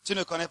 Tu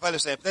ne connais pas le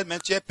Seigneur. Peut-être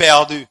même tu es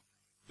perdu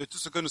de tout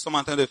ce que nous sommes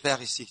en train de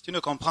faire ici. Tu ne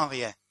comprends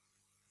rien.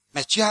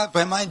 Mais tu as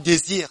vraiment un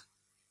désir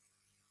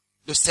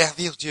de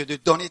servir Dieu, de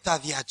donner ta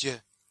vie à Dieu.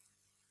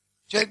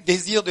 Tu as le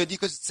désir de dire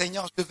que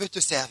Seigneur, je veux te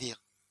servir.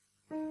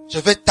 Je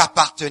veux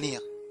t'appartenir.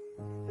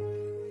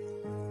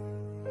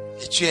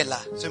 Et tu es là.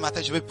 Ce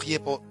matin, je veux prier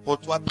pour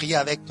toi, prier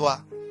avec toi,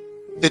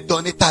 de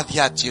donner ta vie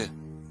à Dieu.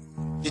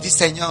 Je dis,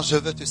 Seigneur, je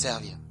veux te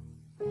servir.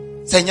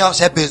 Seigneur,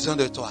 j'ai besoin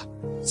de toi.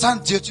 Sans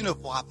Dieu, tu ne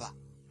pourras pas.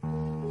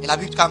 Et la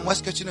Bible dit qu'à moins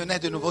que tu ne nais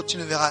de nouveau, tu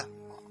ne verras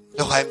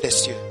le royaume des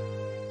cieux.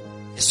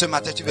 Et ce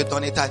matin, tu veux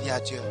donner ta vie à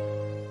Dieu.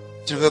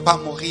 Tu ne veux pas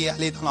mourir,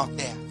 aller dans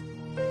l'enfer.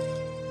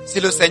 Si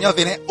le Seigneur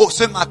venait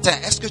ce matin,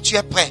 est-ce que tu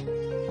es prêt?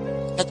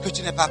 Peut-être que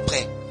tu n'es pas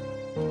prêt.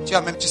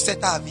 Tu sais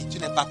ta vie, tu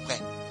n'es pas prêt.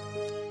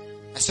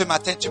 Mais ce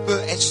matin, tu peux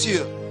être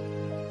sûr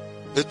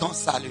de ton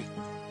salut.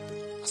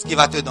 Parce qu'il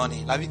va te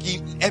donner. La vie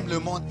qui aime le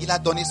monde, il a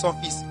donné son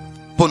Fils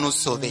pour nous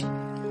sauver.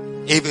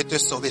 Et il veut te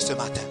sauver ce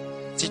matin.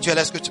 Si tu es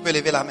là, est-ce que tu peux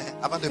lever la main?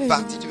 Avant de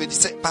partir, tu veux dire,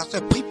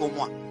 pasteur, prie pour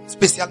moi.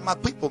 Spécialement,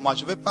 prie pour moi.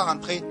 Je ne veux pas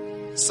rentrer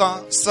sans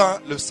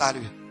le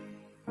salut.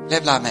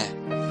 Lève la main.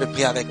 Je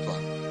prie avec toi.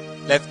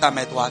 Lève ta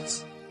main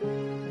droite.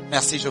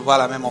 Merci, je vois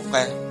la main, mon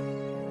frère.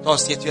 Toi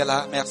aussi, tu es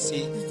là.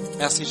 Merci.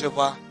 Merci, je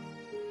vois.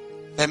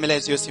 Fermez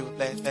les yeux, s'il vous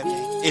plaît. Fermez.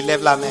 Et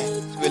lève la main.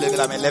 Tu veux lever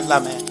la main? Lève la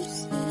main.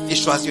 Et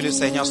choisis le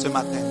Seigneur ce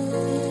matin.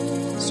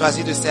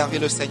 Choisis de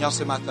servir le Seigneur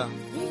ce matin.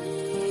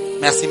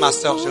 Merci, ma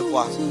soeur, je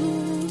vois.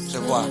 Je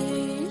vois.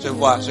 Je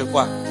vois, je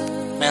vois.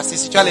 Merci.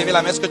 Si tu as levé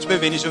la main, est-ce que tu peux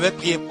venir? Je vais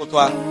prier pour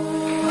toi.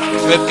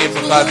 Je vais prier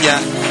pour toi. Viens.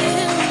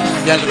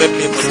 Viens, je vais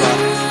prier pour toi.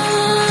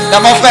 Viens,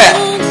 mon frère.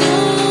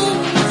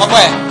 Mon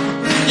frère.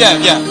 Viens,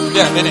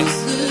 venez.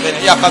 Venez,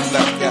 il n'y a pas de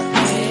problème. Viens.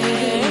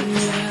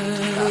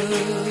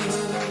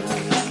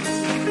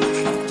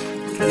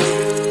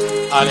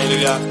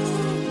 Alléluia.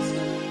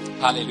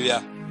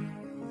 Alléluia.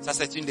 Ça,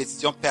 c'est une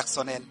décision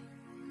personnelle.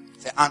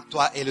 C'est entre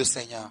toi et le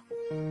Seigneur.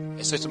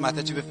 Et ce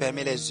matin, tu veux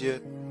fermer les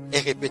yeux et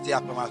répéter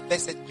après moi. Faites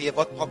cette prière,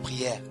 votre propre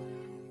prière,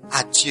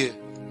 à Dieu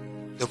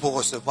de vous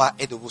recevoir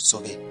et de vous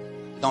sauver.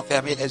 Donc,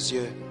 fermez les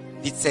yeux.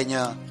 Dites,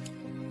 Seigneur,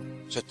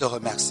 je te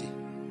remercie.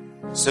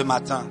 Ce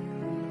matin,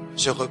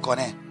 je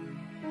reconnais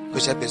que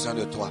j'ai besoin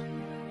de toi.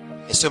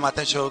 Et ce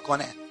matin, je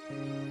reconnais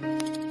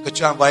que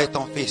tu as envoyé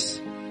ton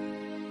Fils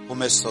pour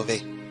me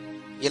sauver.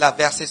 Il a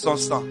versé son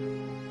sang.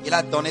 Il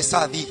a donné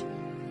sa vie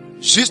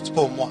juste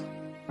pour moi.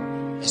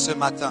 Et ce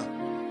matin,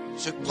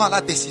 je prends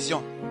la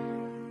décision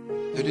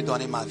de lui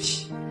donner ma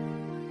vie.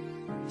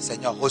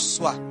 Seigneur,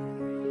 reçois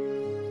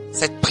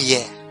cette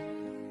prière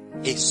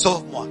et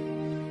sauve-moi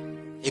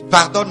et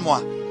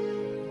pardonne-moi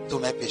tous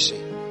mes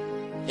péchés.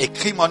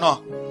 Écris mon nom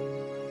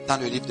dans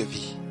le livre de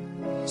vie.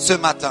 Ce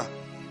matin,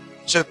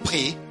 je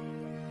prie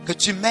que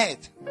tu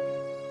m'aides,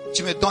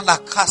 tu me donnes la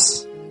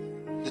grâce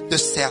de te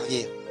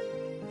servir,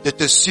 de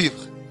te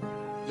suivre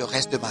le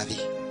reste de ma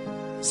vie.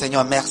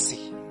 Seigneur, merci.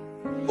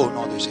 Au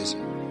nom de Jésus.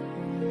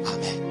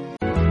 Amen.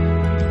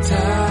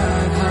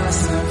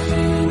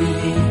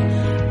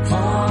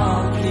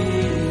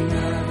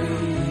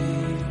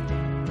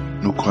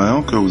 Nous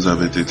croyons que vous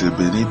avez été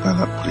bénis par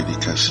la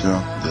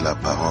prédication de la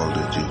parole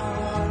de Dieu.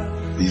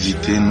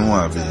 Visitez-nous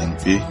à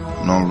BNP,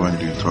 non loin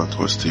du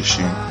Trotro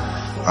Station,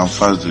 en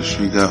face de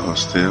Sugar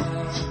Hostel,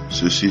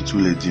 ceci tous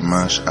les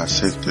dimanches à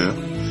 7h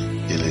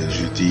et les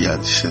jeudis à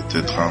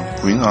 17h30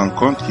 pour une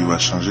rencontre qui va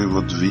changer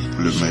votre vie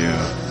pour le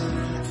meilleur.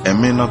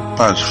 Aimez notre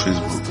page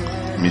Facebook,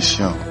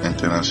 Mission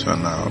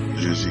Internationale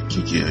Jésus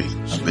qui guérit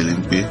à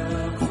BNP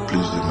pour plus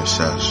de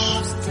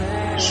messages.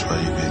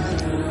 Soyez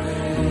bénis.